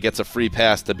reason, that gets a free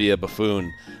pass to be a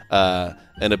buffoon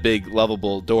and a big,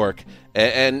 lovable dork,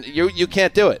 and you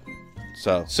can't do it.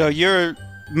 So your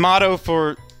motto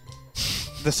for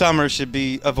the summer should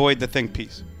be avoid the think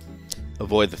piece.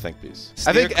 Avoid the think piece.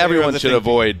 Steer I think clear everyone of the should think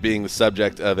avoid being the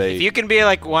subject of a... If you can be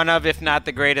like one of, if not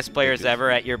the greatest players ever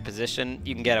at your position,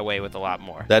 you can get away with a lot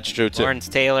more. That's true, too. Lawrence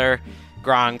Taylor,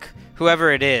 Gronk,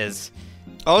 whoever it is.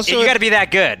 Also, you got to be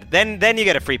that good. Then you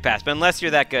get a free pass. But unless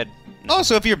you're that good...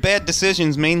 Also, if your bad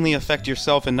decisions mainly affect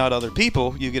yourself and not other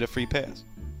people, you get a free pass.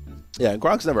 Yeah, and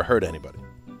Gronk's never hurt anybody.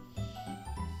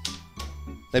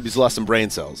 Maybe he's lost some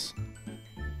brain cells.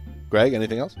 Greg,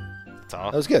 anything else? That's all.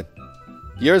 That was good.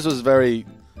 Yours was very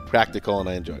practical, and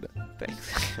I enjoyed it.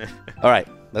 Thanks. All right,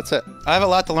 that's it. I have a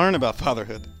lot to learn about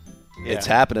fatherhood. Yeah. It's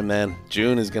happening, man.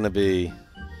 June is going to be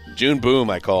June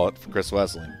boom, I call it, for Chris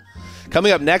Wessling.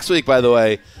 Coming up next week, by the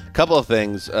way, a couple of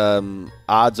things.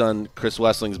 Odds on Chris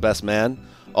Wessling's best man.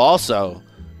 Also,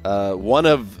 one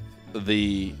of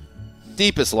the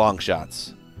deepest long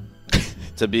shots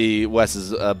to be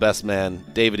Wes's best man,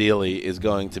 David Ely, is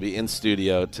going to be in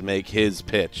studio to make his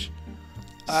pitch.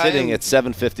 Sitting at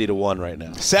 750 to 1 right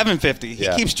now. 750.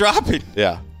 Yeah. He keeps dropping.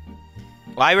 Yeah.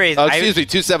 Well, I raised...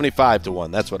 275 to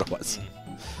 1. That's what it was.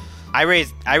 I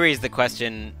raised the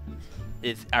question: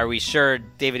 are we sure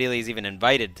David Ely is even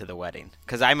invited to the wedding?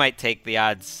 Because I might take the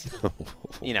odds.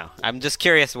 I'm just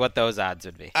curious what those odds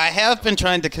would be. I have been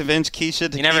trying to convince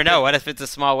Keisha to. You never know. What if it's a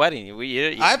small wedding?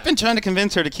 I've been trying to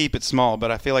convince her to keep it small,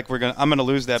 but I feel like I'm gonna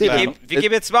lose that battle. If you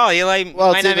keep it small, might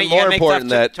not make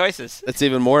tough choices. It's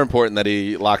even more important that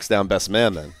he locks down best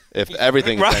man then. If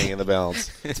everything is hanging in the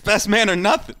balance. It's best man or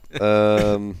nothing.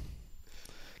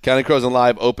 Counting Crows and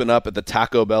Live open up at the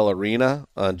Taco Bell Arena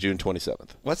on June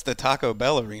 27th. What's the Taco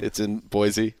Bell Arena? It's in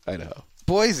Boise, Idaho.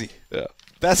 Boise. Yeah.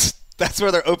 That's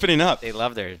where they're opening up. They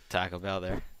love their Taco Bell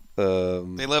there.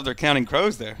 They love their Counting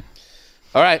Crows there.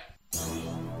 All right.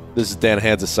 This is Dan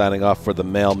Hanzus signing off for the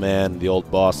mailman, the old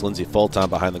boss, Lindsay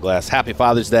Fulton behind the glass. Happy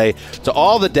Father's Day to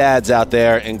all the dads out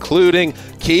there, including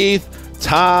Keith,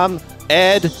 Tom,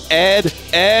 Ed.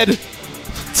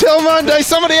 Till Monday,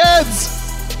 so many Eds!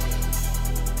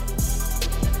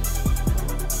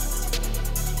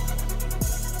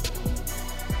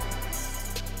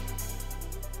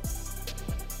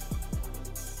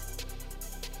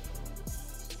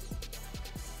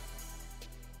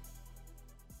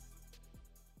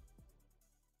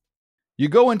 You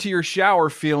go into your shower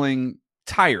feeling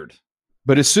tired,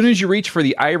 but as soon as you reach for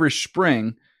the Irish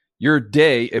Spring, your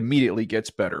day immediately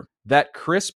gets better. That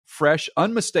crisp, fresh,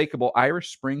 unmistakable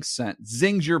Irish Spring scent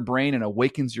zings your brain and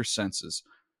awakens your senses.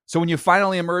 So when you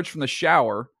finally emerge from the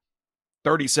shower,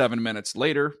 37 minutes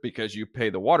later, because you pay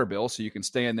the water bill so you can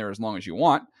stay in there as long as you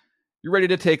want, you're ready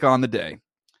to take on the day.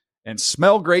 And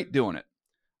smell great doing it.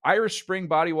 Irish Spring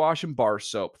Body Wash and Bar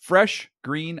Soap. Fresh,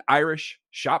 green, Irish.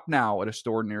 Shop now at a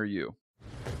store near you.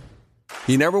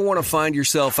 You never want to find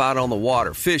yourself out on the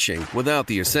water fishing without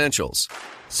the essentials.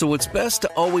 So it's best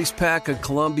to always pack a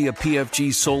Columbia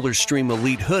PFG Solar Stream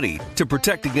Elite hoodie to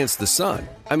protect against the sun.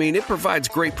 I mean, it provides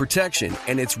great protection,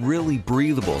 and it's really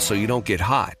breathable so you don't get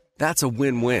hot. That's a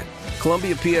win-win.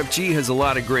 Columbia PFG has a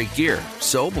lot of great gear.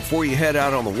 So before you head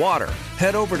out on the water,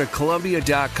 head over to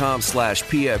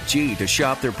Columbia.com/PFG to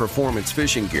shop their performance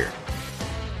fishing gear.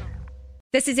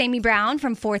 This is Amy Brown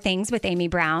from 4 Things with Amy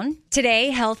Brown.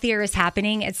 Today, healthier is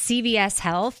happening at CVS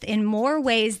Health in more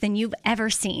ways than you've ever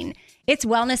seen. It's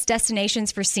wellness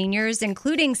destinations for seniors,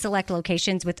 including select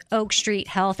locations with Oak Street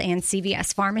Health and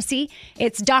CVS Pharmacy.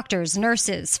 It's doctors,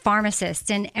 nurses,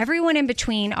 pharmacists, and everyone in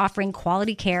between offering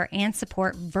quality care and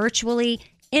support virtually,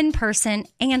 in person,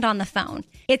 and on the phone.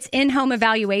 It's in-home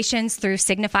evaluations through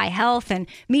Signify Health and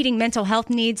meeting mental health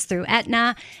needs through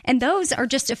Aetna. And those are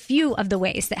just a few of the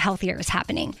ways that healthier is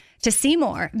happening. To see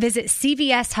more, visit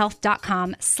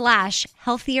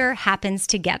cvshealth.com/healthier happens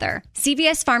together.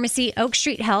 CVS Pharmacy, Oak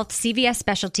Street Health, CVS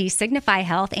Specialty, Signify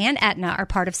Health, and Aetna are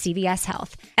part of CVS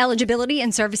Health. Eligibility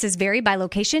and services vary by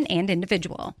location and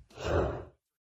individual.